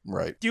 Bye.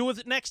 Right. Deal with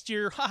it next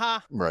year. Haha.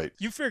 Right.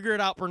 You figure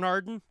it out,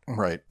 Bernardin.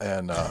 Right.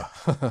 And,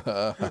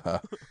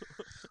 but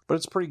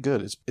it's pretty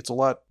good. It's a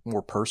lot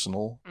more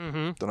personal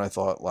than I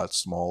thought, a lot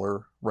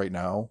smaller right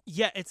now.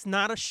 Yeah, it's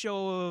not a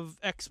show of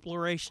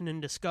exploration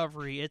and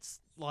discovery.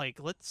 It's like,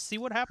 let's see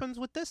what happens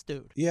with this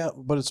dude. Yeah,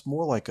 but it's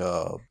more like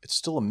it's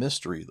still a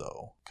mystery,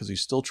 though, because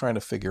he's still trying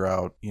to figure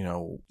out, you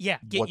know. Yeah,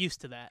 get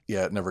used to that.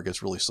 Yeah, it never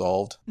gets really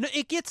solved. No,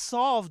 it gets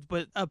solved,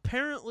 but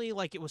apparently,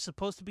 like, it was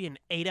supposed to be an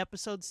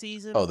 8-episode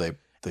season. Oh, they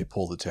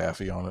pulled the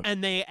taffy on it.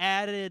 And they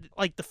added,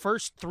 like, the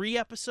first 3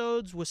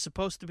 episodes was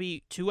supposed to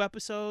be 2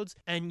 episodes,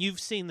 and you've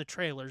seen the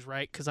trailers,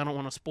 right? Because I don't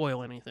want to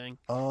spoil anything.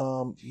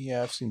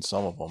 Yeah, I've seen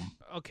some of them.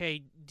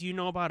 Okay, do you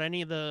know about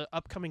any of the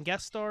upcoming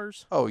guest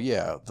stars? Oh,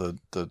 yeah, the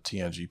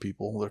TNG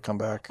people that come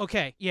back.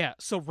 Okay, yeah,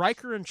 so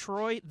Riker and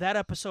Troy, that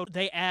episode,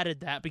 they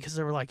added that because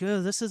they were like,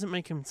 this isn't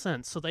making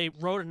sense. So they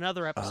wrote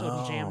another episode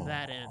and jammed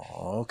that in.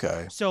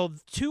 Okay. So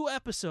 2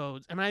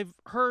 episodes, and I've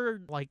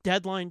heard, like,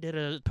 Deadline did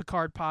a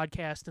Picard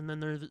podcast, and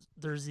then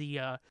there's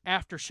the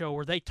after show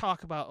where they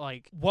talk about,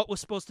 like, what was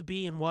supposed to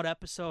be in what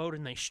episode,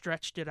 and they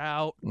stretched it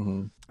out.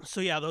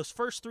 So yeah, those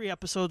first 3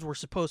 episodes were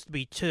supposed to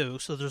be 2,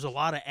 so there's a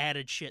lot of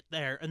added shit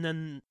there. And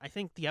then and I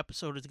think the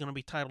episode is going to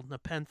be titled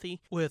Nepenthe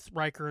with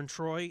Riker and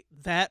Troy.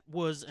 That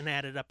was an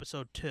added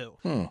episode too.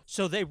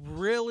 So they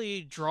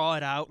really draw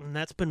it out, and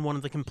that's been one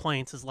of the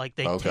complaints is like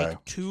they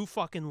take too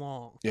fucking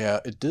long. Yeah,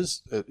 it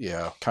does.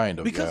 Yeah, kind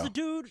of. Because the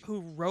dude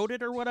who wrote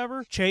it or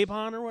whatever,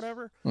 Chabon or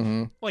whatever,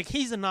 like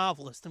he's a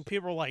novelist, and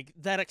people are like,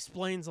 that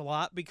explains a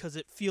lot because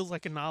it feels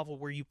like a novel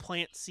where you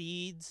plant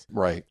seeds,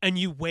 right, and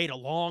you wait a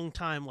long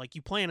time. Like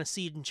you plant a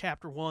seed in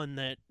chapter 1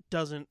 that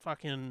doesn't pay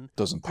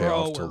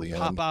grow off till or the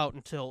pop end. out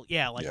until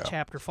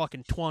chapter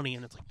fucking 20,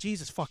 and it's like,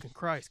 Jesus fucking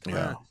Christ, come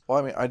on. Well,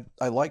 I mean,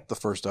 I liked the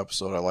first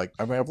episode.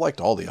 I've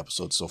liked all the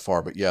episodes so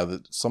far, but yeah,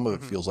 some of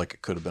it feels like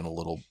it could have been a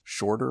little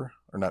shorter.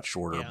 Or not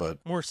shorter, but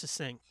more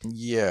succinct.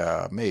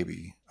 Yeah,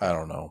 maybe. I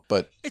don't know.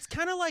 But it's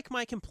kind of like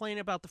my complaint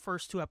about the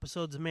first 2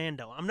 episodes of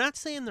Mando. I'm not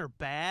saying they're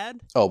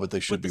bad. Oh, but they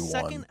should be the one.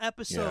 Second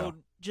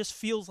episode just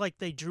feels like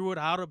they drew it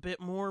out a bit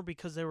more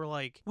because they were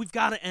like, we've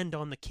got to end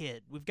on the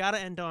kid. We've got to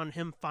end on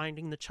him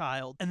finding the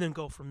child and then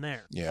go from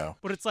there. Yeah.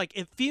 But it's like,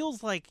 it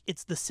feels like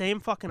it's the same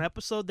fucking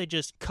episode. They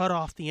just cut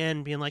off the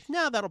end being like,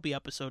 nah, that'll be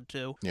episode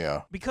 2.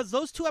 Yeah. Because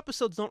those 2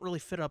 episodes don't really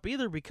fit up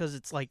either because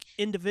it's like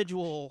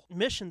individual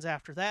missions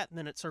after that and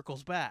then it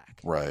circles back.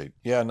 Right.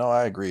 Yeah, no,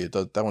 I agree.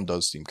 That one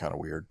does seem kind of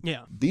weird.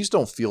 Yeah. These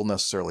don't feel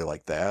necessarily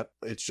like that.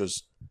 It's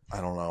just, I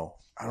don't know.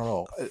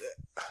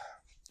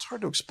 It's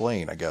hard to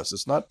explain, I guess.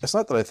 It's not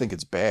that I think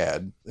it's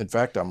bad. In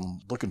fact, I'm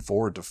looking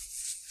forward to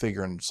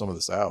figuring some of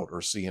this out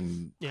or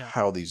seeing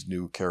how these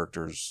new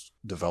characters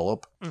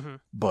develop.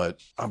 But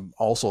I'm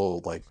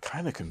also like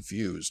kind of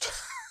confused.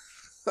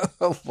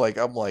 I'm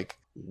like,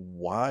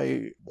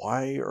 why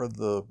are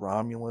the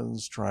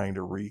Romulans trying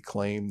to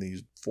reclaim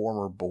these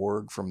former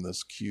Borg from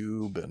this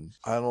cube? And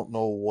I don't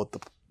know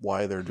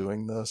why they're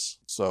doing this.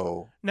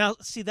 So now,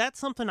 see, that's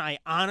something I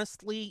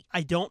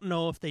don't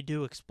know if they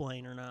do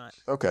explain or not.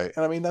 Okay,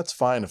 and I mean that's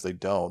fine if they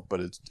don't, but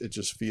it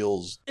just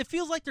feels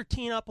like they're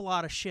teeing up a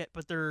lot of shit,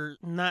 but they're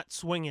not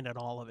swinging at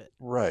all of it.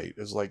 Right.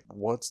 It's like,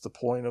 what's the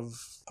point of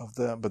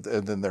them?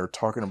 And then they're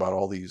talking about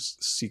all these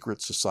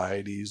secret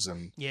societies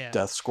and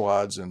death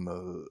squads in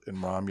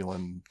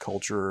Romulan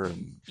culture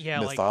and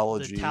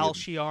mythology, like the Tal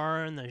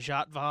Shiar and the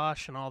Zhat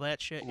Vash and all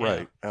that shit.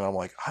 Right. And I'm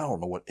like, I don't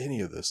know what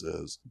any of this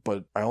is,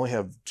 but I only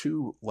have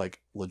 2 like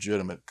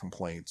legitimate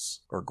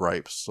complaints or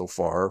gripes so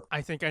far.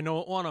 I think I know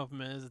what one of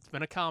them is. It's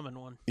been a common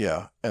one.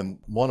 Yeah. And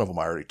one of them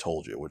I already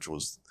told you, which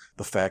was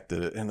the fact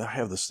that and I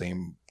have the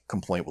same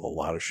complaint with a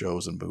lot of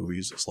shows and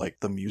movies. It's like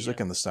the music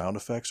and the sound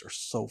effects are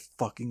so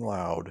fucking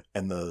loud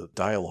and the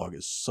dialogue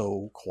is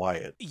so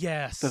quiet.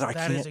 Yes,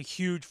 that is a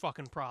huge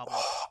fucking problem.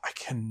 I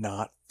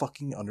cannot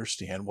fucking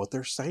understand what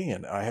they're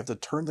saying. I have to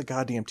turn the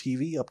goddamn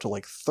TV up to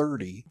like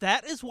 30.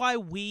 That is why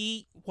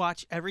we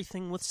watch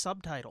everything with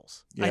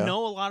subtitles. Yeah. I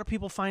know a lot of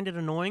people find it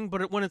annoying,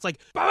 but when it's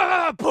like,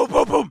 bah, boom,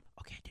 boom, boom.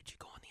 Okay, did you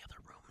go in the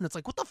other room? And it's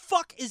like, what the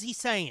fuck is he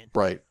saying?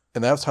 Right.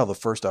 And that's how the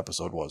first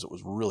episode was. It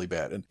was really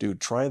bad. And dude,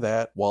 try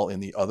that while in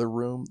the other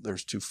room,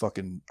 there's 2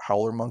 fucking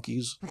howler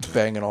monkeys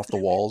banging off the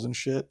walls and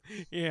shit.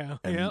 Yeah.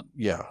 And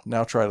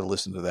now try to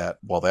listen to that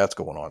while that's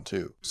going on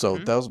too. So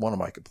that was one of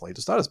my complaints.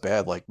 It's not as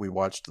bad. Like we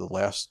watched the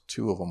last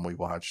 2 of them we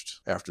watched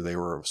after they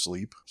were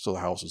asleep. So the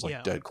house was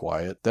like dead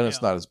quiet. Then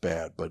it's not as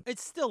bad, but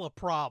it's still a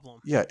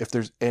problem. Yeah. If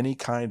there's any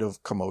kind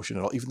of commotion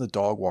at all, even the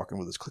dog walking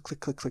with his click,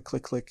 click, click, click,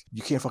 click, click,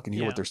 you can't fucking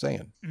hear what they're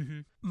saying.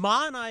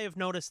 Ma and I have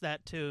noticed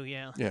that too.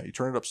 Yeah. Yeah. You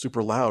turn it up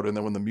super loud, and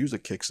then when the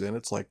music kicks in,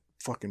 it's like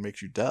fucking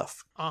makes you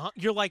deaf.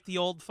 You're like the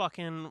old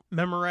fucking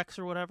Memorex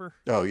or whatever.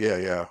 Oh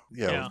yeah.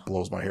 It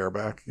blows my hair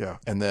back. Yeah.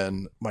 And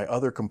then my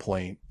other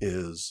complaint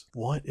is,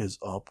 what is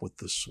up with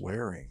the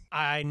swearing?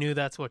 I knew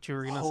that's what you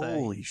were gonna say.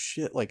 Holy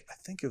shit. Like, I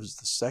think it was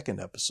the second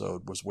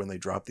episode was when they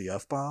dropped the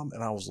F-bomb,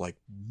 and I was like,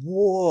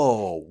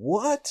 whoa,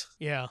 what?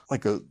 Yeah.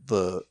 Like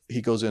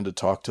he goes in to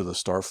talk to the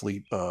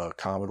Starfleet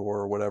Commodore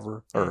or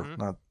whatever, or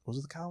not. Was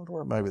it the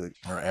Commodore? Maybe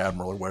or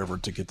Admiral or whatever,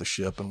 to get the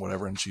ship and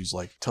whatever. And she's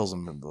like, tells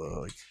him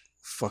like,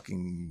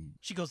 fucking,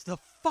 she goes, the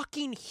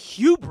fucking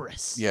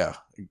hubris. Yeah,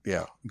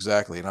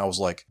 exactly. And I was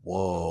like,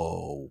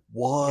 whoa,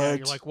 what? Yeah,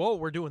 you're like, whoa,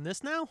 we're doing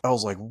this now? I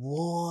was like,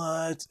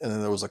 what? And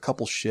then there was a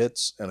couple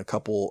shits and a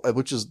couple,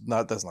 that's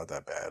not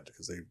that bad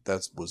because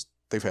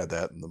they've had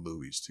that in the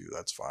movies too.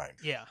 That's fine.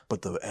 Yeah.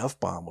 But the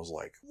F-bomb was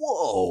like,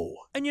 whoa.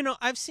 And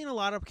I've seen a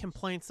lot of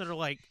complaints that are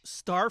like,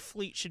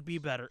 Starfleet should be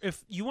better.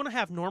 If you want to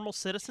have normal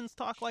citizens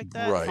talk like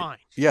that, fine.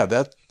 Yeah,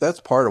 that's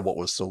part of what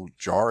was so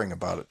jarring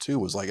about it too,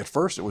 was like at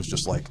first it was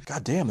just like,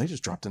 God damn, they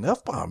just dropped an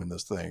F-bomb in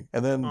this thing.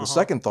 And then the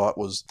second thought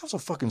was, that was a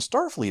fucking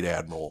Starfleet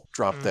admiral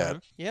dropped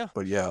that. Yeah.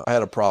 But yeah, I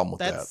had a problem with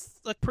that. That's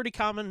a pretty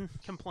common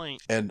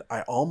complaint. And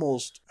I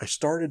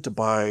started to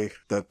buy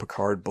that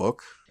Picard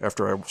book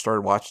after I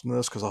started watching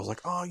this because I was like,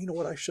 oh, you know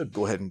what? I should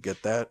go ahead and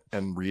get that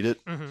and read it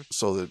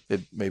so that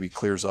it maybe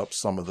clears up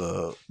some of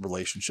the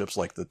relationships,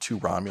 like the 2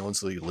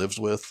 Romulans that he lives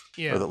with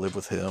or that live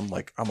with him.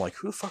 Like, I'm like,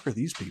 who the fuck are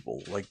these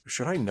people? Like,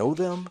 should I know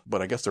them?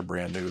 But I guess they're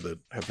brand new that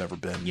have never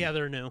been. Yeah,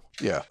 they're new.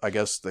 Yeah, I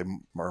guess they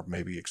are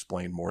maybe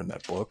explained more in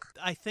that book.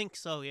 I think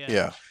so, yeah.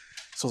 Yeah.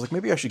 So I was like,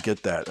 maybe I should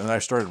get that. And then I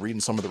started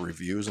reading some of the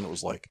reviews, and it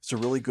was like, it's a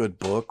really good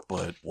book,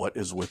 but what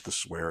is with the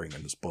swearing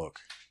in this book?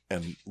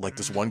 And like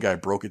this one guy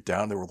broke it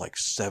down. There were like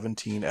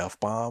 17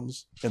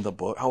 F-bombs in the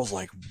book. I was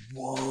like,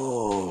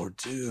 whoa,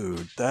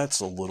 dude,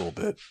 that's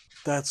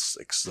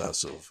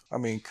excessive. I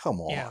mean, come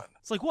on. Yeah.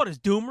 It's like, what, is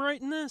Doom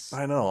writing this?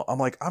 I know. I'm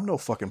like, I'm no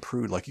fucking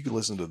prude. Like, you could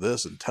listen to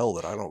this and tell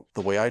that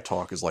the way I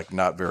talk is like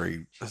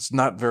it's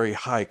not very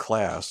high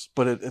class,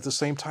 but at the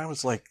same time,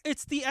 it's like.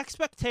 It's the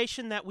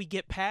expectation that we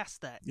get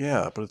past that.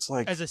 Yeah, but it's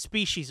like. As a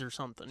species or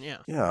something, yeah.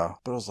 Yeah,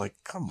 but I was like,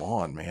 come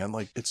on, man.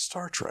 Like, it's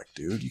Star Trek,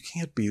 dude. You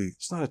can't be.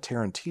 It's not a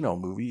Tarantino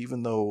movie,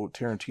 even though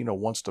Tarantino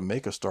wants to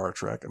make a Star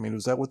Trek. I mean,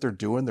 is that what they're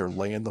doing? They're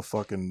laying the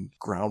fucking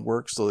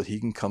groundwork so that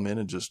he can come in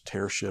and just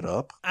tear shit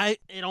up?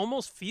 It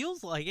almost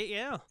feels like it,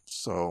 yeah.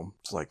 So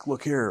it's like,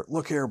 look here,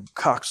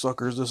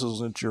 cocksuckers. This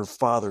isn't your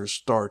father's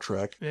Star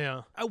Trek.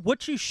 Yeah.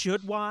 What you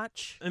should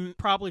watch, and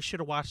probably should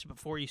have watched it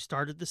before you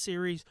started the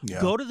series,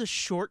 go to the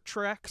short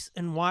treks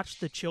and watch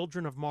the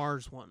Children of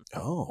Mars one.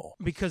 Oh.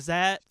 Because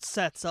that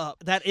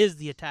is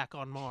the attack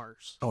on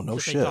Mars. Oh, no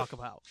shit. They talk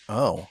about.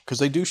 Oh, because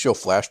they do show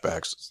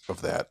flashbacks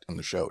of that in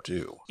the show,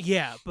 too.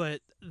 Yeah, but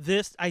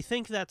I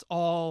think that's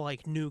all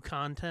like new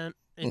content.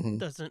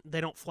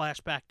 They don't flash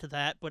back to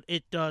that, but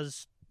it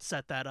does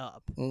set that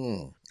up.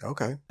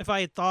 Okay. If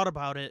I had thought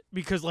about it,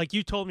 because like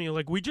you told me,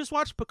 like, we just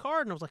watched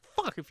Picard, and I was like,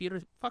 fuck, if you'd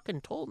have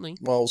fucking told me.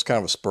 Well, it was kind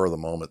of a spur of the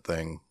moment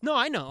thing. No,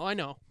 I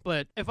know.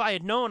 But if I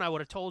had known, I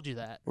would have told you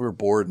that. We were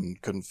bored and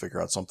couldn't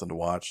figure out something to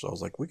watch, so I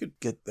was like, we could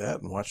get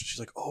that and watch it. She's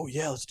like, oh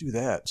yeah, let's do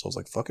that. So I was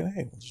like, fucking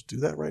hey, let's do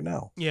that right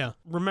now. Yeah.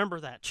 Remember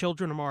that,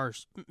 Children of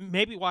Mars.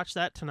 Maybe watch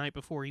that tonight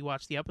before you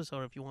watch the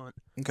episode if you want.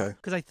 Okay.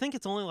 Because I think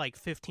it's only like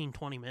 15,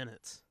 20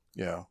 minutes.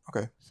 Yeah.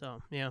 Okay.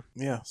 So, yeah.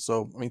 Yeah.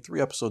 So, I mean, 3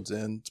 episodes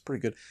in, it's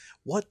pretty good.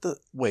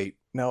 Wait,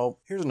 now,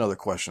 here's another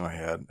question I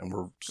had, and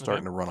we're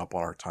starting to run up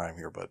on our time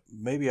here, but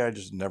maybe I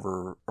just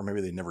never, or maybe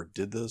they never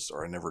did this,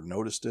 or I never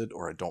noticed it,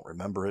 or I don't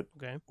remember it.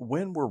 Okay.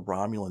 When were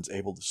Romulans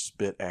able to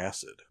spit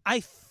acid?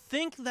 I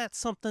think that's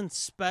something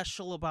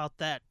special about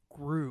that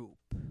group.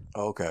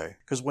 Okay.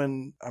 Because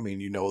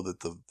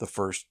that the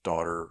first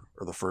daughter,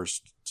 or the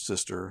first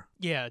sister.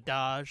 Yeah,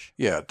 Dodge.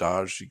 Yeah,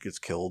 Dodge, she gets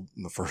killed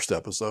in the first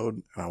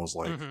episode. And I was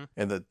like,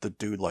 and the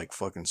dude like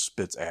fucking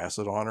spits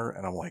acid on her.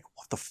 And I'm like,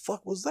 what the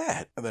fuck was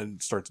that? And then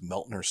starts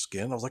melting her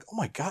skin. I was like, oh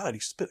my God, he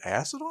spit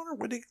acid on her?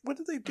 When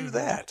did they do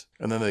that?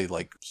 And then they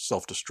like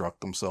self-destruct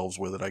themselves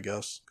with it, I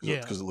guess.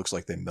 Because it looks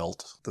like they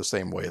melt the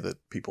same way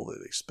that people that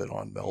they spit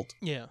on melt.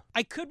 Yeah.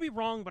 I could be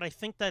wrong, but I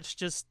think that's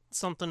just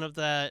something of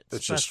that.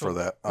 It's just for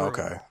that.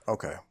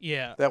 Okay.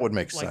 Yeah. That would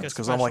make sense.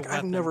 Because I'm like, weapon.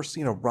 I've never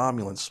seen a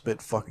Romulan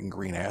spit fucking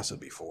green acid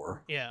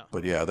before. Yeah.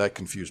 But yeah, that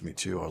confused me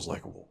too. I was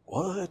like,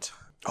 what?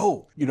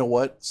 Oh, you know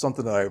what?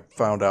 Something that I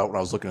found out when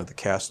I was looking at the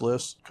cast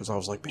list, because I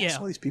was like, man,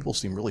 some of these people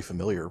seem really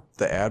familiar.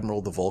 The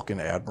Admiral, the Vulcan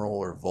Admiral,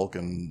 or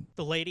Vulcan...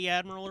 The Lady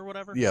Admiral or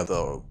whatever? Yeah,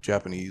 the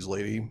Japanese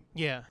lady.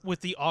 Yeah,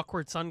 with the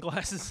awkward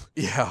sunglasses.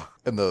 Yeah,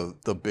 and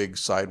the big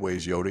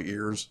sideways Yoda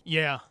ears.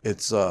 Yeah.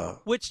 It's,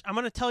 Which, I'm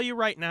going to tell you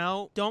right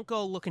now, don't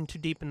go looking too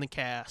deep in the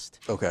cast.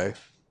 Okay.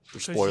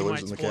 There's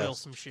spoilers in the cast. Spoil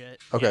some shit.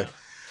 Okay. Yeah.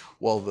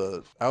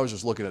 Well, I was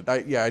just looking at,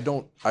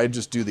 I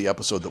just do the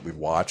episode that we've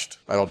watched.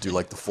 I don't do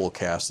like the full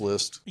cast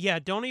list. Yeah,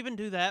 don't even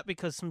do that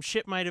because some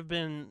shit might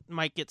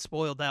get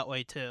spoiled that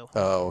way too.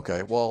 Oh,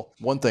 okay. Well,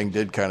 one thing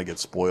did kind of get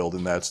spoiled,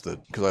 and that's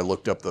because I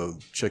looked up the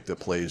chick that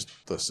plays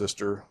the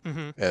sister,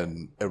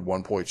 and at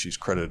one point she's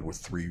credited with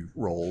 3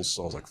 roles.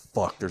 So I was like,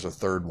 fuck, there's a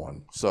third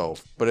one. So,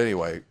 but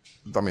anyway,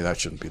 I mean, that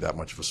shouldn't be that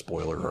much of a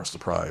spoiler or a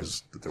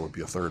surprise that there would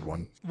be a third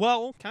one.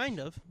 Well, kind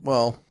of.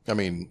 Well, I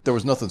mean, there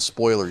was nothing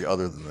spoilery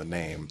other than the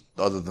name.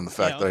 Other than the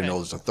fact that I know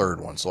there's a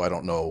third one, so I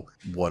don't know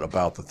what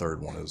about the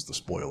third one is the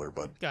spoiler,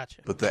 but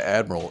gotcha. But the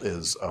Admiral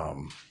is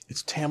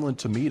it's Tamlin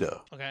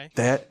Tomita. Okay.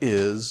 That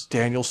is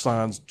Daniel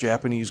San's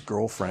Japanese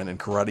girlfriend in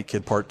Karate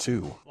Kid Part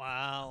 2.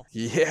 Wow.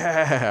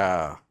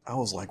 Yeah. I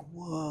was like,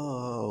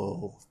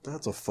 whoa,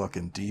 that's a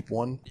fucking deep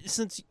one.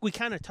 Since we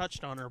kind of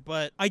touched on her,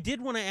 but I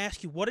did want to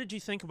ask you, what did you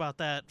think about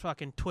that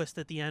fucking twist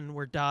at the end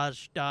where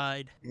Dodge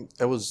died?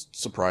 That was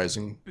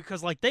surprising.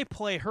 Because, like, they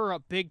play her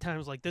up big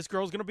times, like, this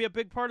girl's going to be a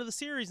big part of the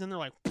series, and they're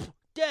like,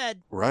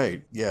 dead.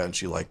 Right. Yeah, and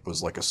she, like,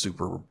 was like a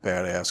super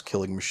badass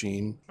killing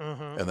machine,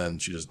 and then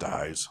she just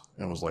dies.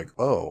 And was like,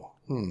 oh.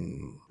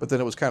 But then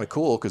it was kind of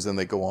cool because then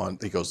he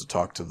goes to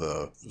talk to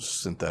the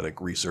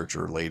synthetic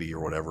researcher lady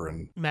or whatever,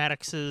 and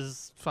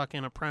Maddox's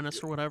fucking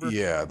apprentice or whatever.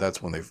 Yeah,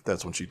 that's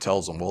when she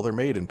tells him, well, they're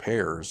made in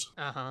pairs.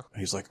 And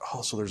he's like,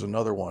 oh, so there's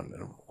another one.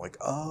 And I'm like,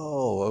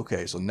 oh,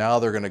 okay, so now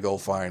they're gonna go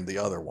find the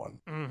other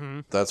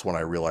one. That's when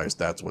I realized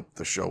that's what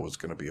the show was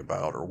gonna be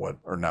about,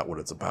 or not what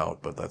it's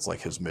about, but that's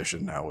like his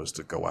mission now is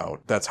to go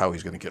out. That's how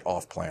he's gonna get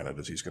off planet,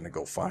 is he's gonna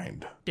go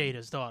find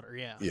Data's daughter.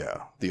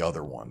 Yeah, the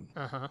other one.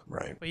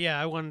 Right. But yeah,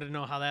 I wanted to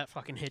know how that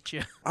fucking hit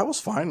you. I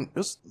was fine.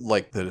 It's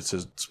like that it's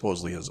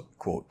supposedly his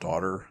quote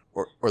daughter,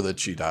 or that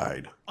she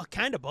died.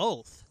 Kind of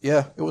both.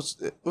 Yeah, it was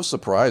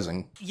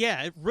surprising.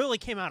 Yeah, it really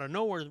came out of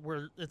nowhere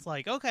where it's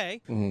like,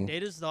 okay,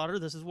 Data's daughter,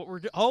 this is what we're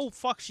doing. Oh,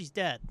 fuck, she's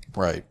dead.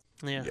 Right.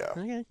 Yeah. Yeah.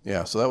 Okay.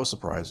 Yeah, so that was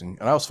surprising.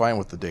 And I was fine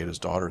with the Data's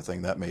daughter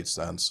thing. That made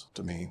sense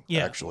to me,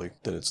 actually.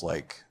 That it's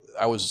like,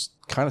 I was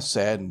kind of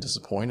sad and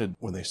disappointed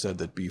when they said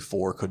that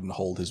B4 couldn't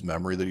hold his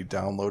memory that he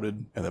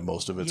downloaded and that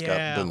most of it's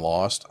been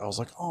lost. I was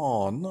like,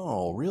 oh,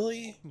 no,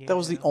 really? Yeah. That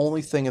was the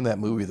only thing in that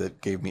movie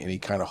that gave me any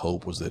kind of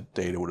hope, was that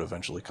Data would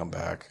eventually come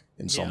back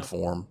in some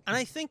form. And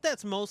I think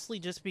that's mostly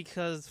just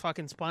because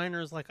fucking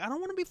Spiner's like, I don't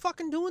want to be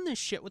fucking doing this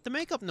shit with the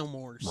makeup no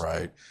more.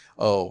 Right.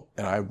 Oh,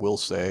 and I will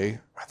say,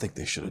 I think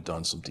they should have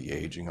done some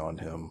de-aging on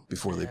him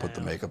before they put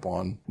the makeup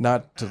on.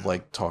 Not to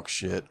like talk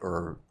shit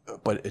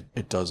but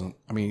it doesn't,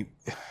 I mean...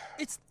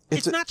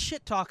 It's not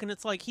shit talking.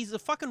 It's like he's a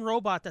fucking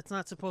robot that's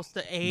not supposed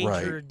to age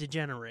or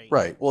degenerate.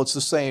 Right. Well, it's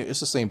the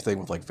same thing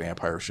with like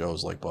vampire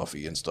shows like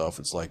Buffy and stuff.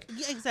 It's like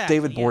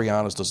David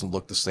Boreanaz doesn't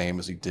look the same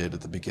as he did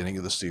at the beginning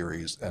of the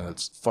series, and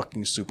it's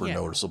fucking super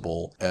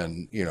noticeable.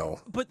 And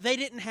but they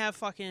didn't have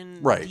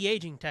fucking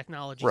de-aging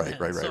technology. Right.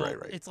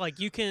 It's like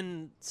you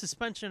can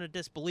suspension of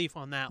disbelief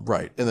on that one.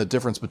 Right. And the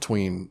difference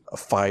between a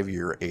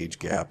 5-year age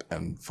gap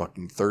and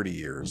fucking 30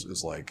 years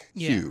is like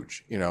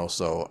huge.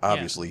 So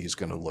obviously he's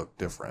going to look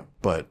different,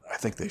 but I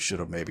think they should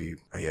have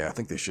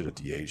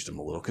de-aged him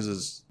a little,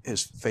 because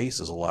his face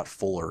is a lot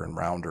fuller and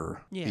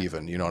rounder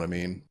even, you know what I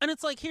mean? And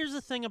it's like, here's the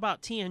thing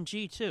about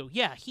TNG too.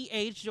 Yeah, he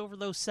aged over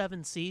those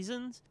 7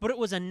 seasons, but it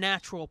was a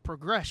natural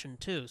progression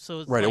too.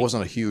 So it's it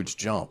wasn't a huge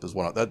jump is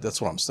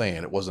that's what I'm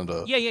saying. It wasn't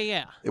a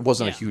It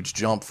wasn't a huge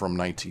jump from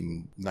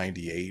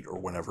 1998 or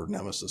whenever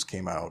Nemesis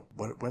came out.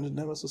 When did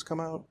Nemesis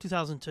come out?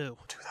 2002.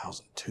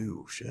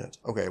 2002, shit.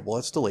 Okay, well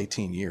that's still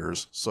 18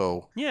 years.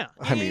 So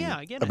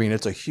I get it. I mean,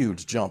 it's a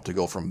huge jump to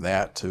go from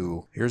that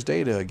to here's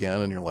Data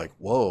again, and you're like,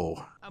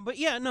 whoa. But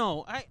yeah,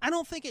 no, I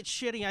don't think it's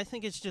shitty. I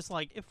think it's just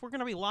like, if we're going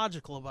to be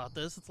logical about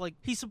this, it's like,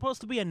 he's supposed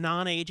to be a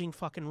non-aging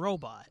fucking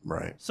robot.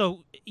 Right.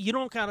 So you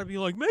don't gotta be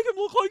like, make him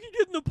look like he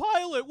did in the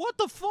pilot. What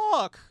the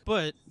fuck?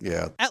 But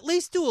at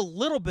least do a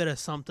little bit of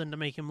something to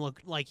make him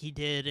look like he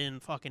did in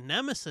fucking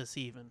Nemesis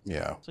even.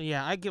 Yeah. So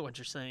yeah, I get what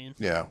you're saying.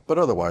 Yeah. But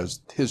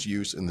otherwise, his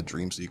use in the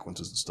dream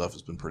sequences and stuff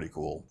has been pretty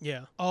cool.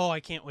 Yeah. Oh, I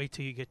can't wait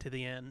till you get to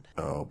the end.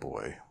 Oh,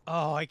 boy.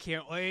 Oh, I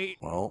can't wait.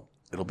 Well,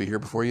 it'll be here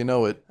before you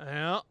know it.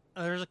 Yeah.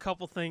 There's a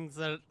couple things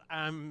that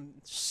I'm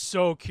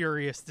so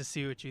curious to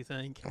see what you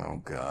think. Oh,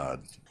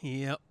 God.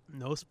 Yep.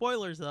 No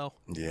spoilers, though.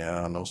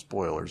 Yeah, no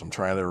spoilers. I'm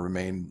trying to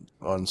remain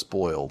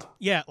unspoiled.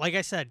 Yeah, like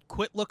I said,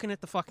 quit looking at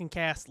the fucking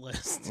cast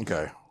list.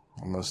 Okay.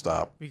 I'm going to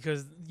stop.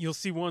 Because you'll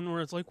see one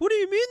where it's like, what do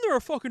you mean they're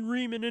a fucking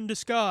Reman in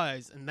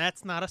disguise? And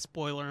that's not a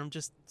spoiler. I'm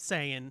just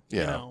saying,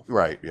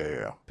 Right.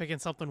 Yeah. Picking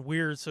something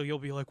weird so you'll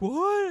be like,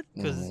 what?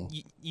 Because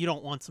you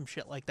don't want some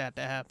shit like that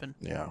to happen.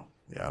 Yeah.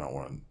 Yeah, I don't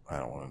want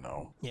to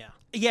know. Yeah.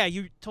 Yeah,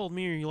 you told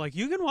me, you're like,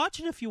 you can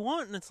watch it if you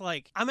want. And it's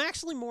like, I'm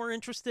actually more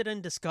interested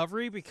in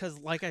Discovery because,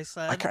 like I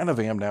said... I kind of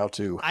am now,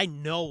 too. I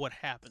know what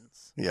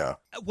happens. Yeah.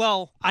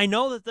 Well, I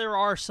know that there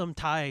are some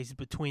ties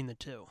between the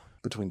two.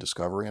 Between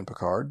Discovery and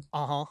Picard?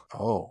 Uh-huh.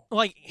 Oh.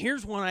 Like,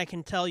 here's one I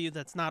can tell you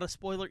that's not a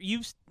spoiler.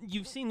 You've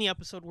seen the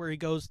episode where he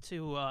goes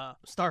to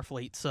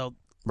Starfleet, so...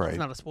 Right. It's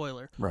not a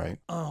spoiler. Right.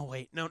 Oh,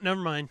 wait. No,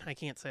 never mind. I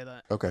can't say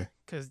that. Okay.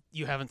 Because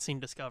you haven't seen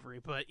Discovery.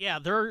 But yeah,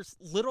 there's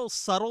little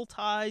subtle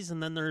ties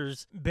and then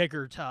there's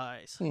bigger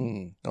ties.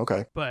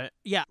 Okay. But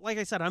yeah, like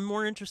I said, I'm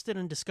more interested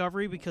in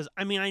Discovery because,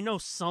 I mean, I know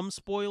some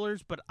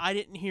spoilers, but I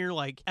didn't hear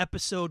like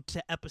episode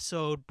to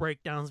episode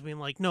breakdowns being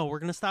like, no, we're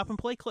going to stop and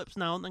play clips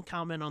now and then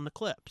comment on the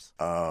clips.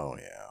 Oh,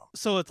 yeah.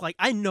 So it's like,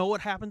 I know what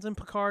happens in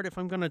Picard. If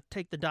I'm going to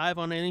take the dive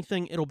on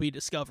anything, it'll be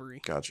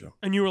Discovery. Gotcha.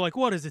 And you were like,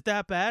 what, is it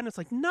that bad? And it's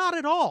like, not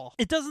at all.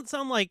 It doesn't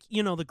sound like,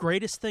 the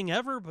greatest thing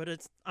ever, but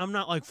I'm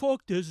not like,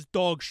 fuck this, it's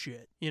dog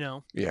shit,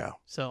 Yeah.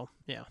 So,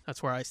 yeah,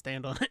 that's where I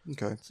stand on it.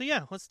 Okay. So,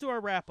 yeah, let's do our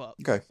wrap up.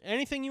 Okay.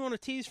 Anything you want to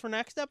tease for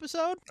next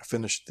episode? I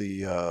finished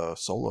the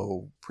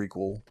Solo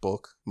prequel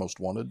book, Most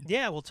Wanted.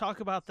 Yeah, we'll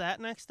talk about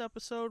that next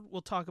episode.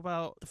 We'll talk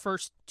about the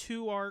first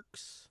 2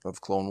 arcs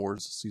of Clone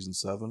Wars Season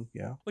 7,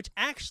 yeah. Which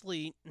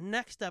actually,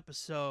 next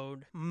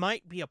episode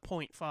might be a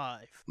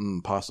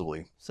 0.5.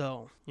 Possibly.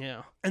 So,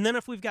 yeah. And then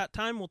if we've got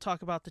time, we'll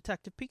talk about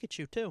Detective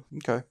Pikachu, too.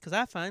 Okay. Because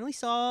I finally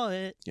saw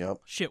it. Yep.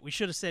 Shit, we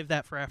should have saved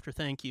that for after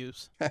thank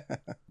yous.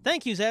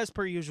 Thank yous, as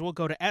per usual,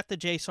 go to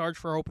 @theJSarge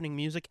for opening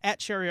music,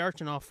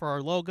 @SherryArchinoff for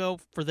our logo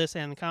for this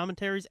and the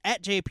commentaries,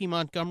 @JP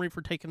Montgomery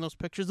for taking those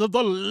pictures of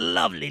the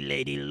lovely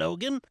Lady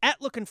Logan,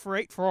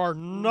 @Looking4 for our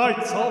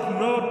Knights of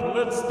Nerd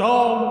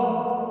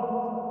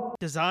Blitzdom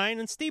design,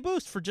 and Steve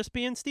Boost for just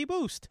being Steve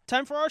Boost.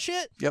 Time for our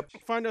shit? Yep.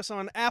 Find us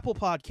on Apple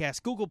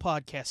Podcasts, Google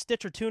Podcasts,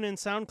 Stitcher, TuneIn,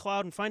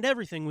 SoundCloud, and find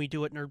everything we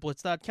do at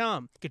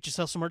nerdblitz.com. Get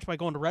yourself some merch by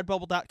going to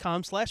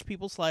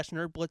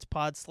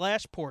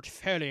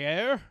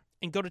redbubble.com/people/nerdblitzpod/portfolio.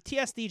 And go to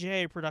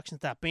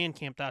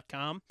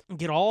tsdjaproductions.bandcamp.com and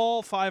get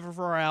all 5 of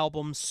our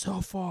albums so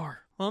far.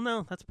 Well,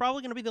 no, that's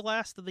probably going to be the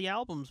last of the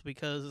albums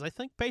because I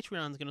think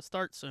Patreon's going to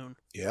start soon.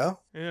 Yeah?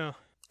 Yeah.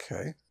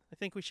 Okay. I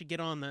think we should get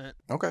on that.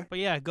 Okay. But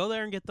yeah, go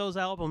there and get those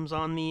albums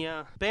on the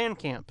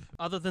Bandcamp.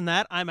 Other than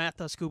that, I'm at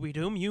the Scooby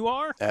Doom. You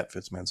are? At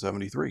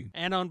Fitzman73.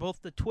 And on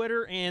both the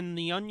Twitter and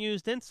the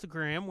unused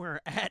Instagram, we're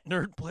at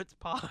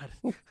NerdBlitzPod.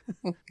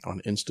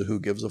 On Insta, who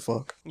gives a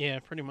fuck? Yeah,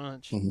 pretty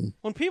much. Mm-hmm.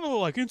 When people are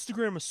like,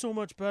 Instagram is so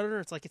much better,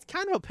 it's like, it's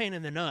kind of a pain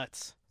in the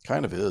nuts.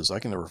 Kind of is. I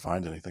can never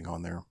find anything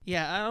on there.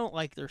 Yeah, I don't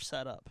like their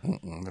setup.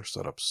 Their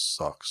setup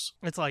sucks.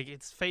 It's like,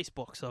 it's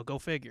Facebook, so go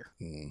figure.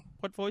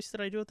 What voice did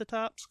I do at the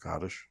top?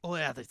 Scottish. Oh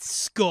yeah, that's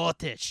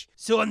Scottish.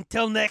 So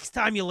until next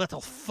time, you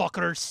little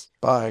fuckers.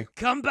 Bye.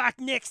 Come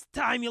back next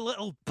time, you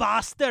little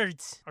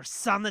bastards. Our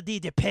sanity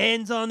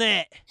depends on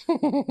it.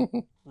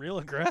 Real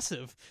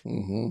aggressive.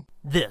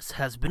 This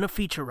has been a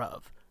feature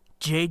of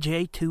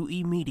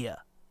JJ2E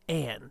Media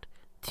and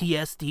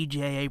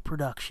TSDJA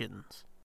Productions.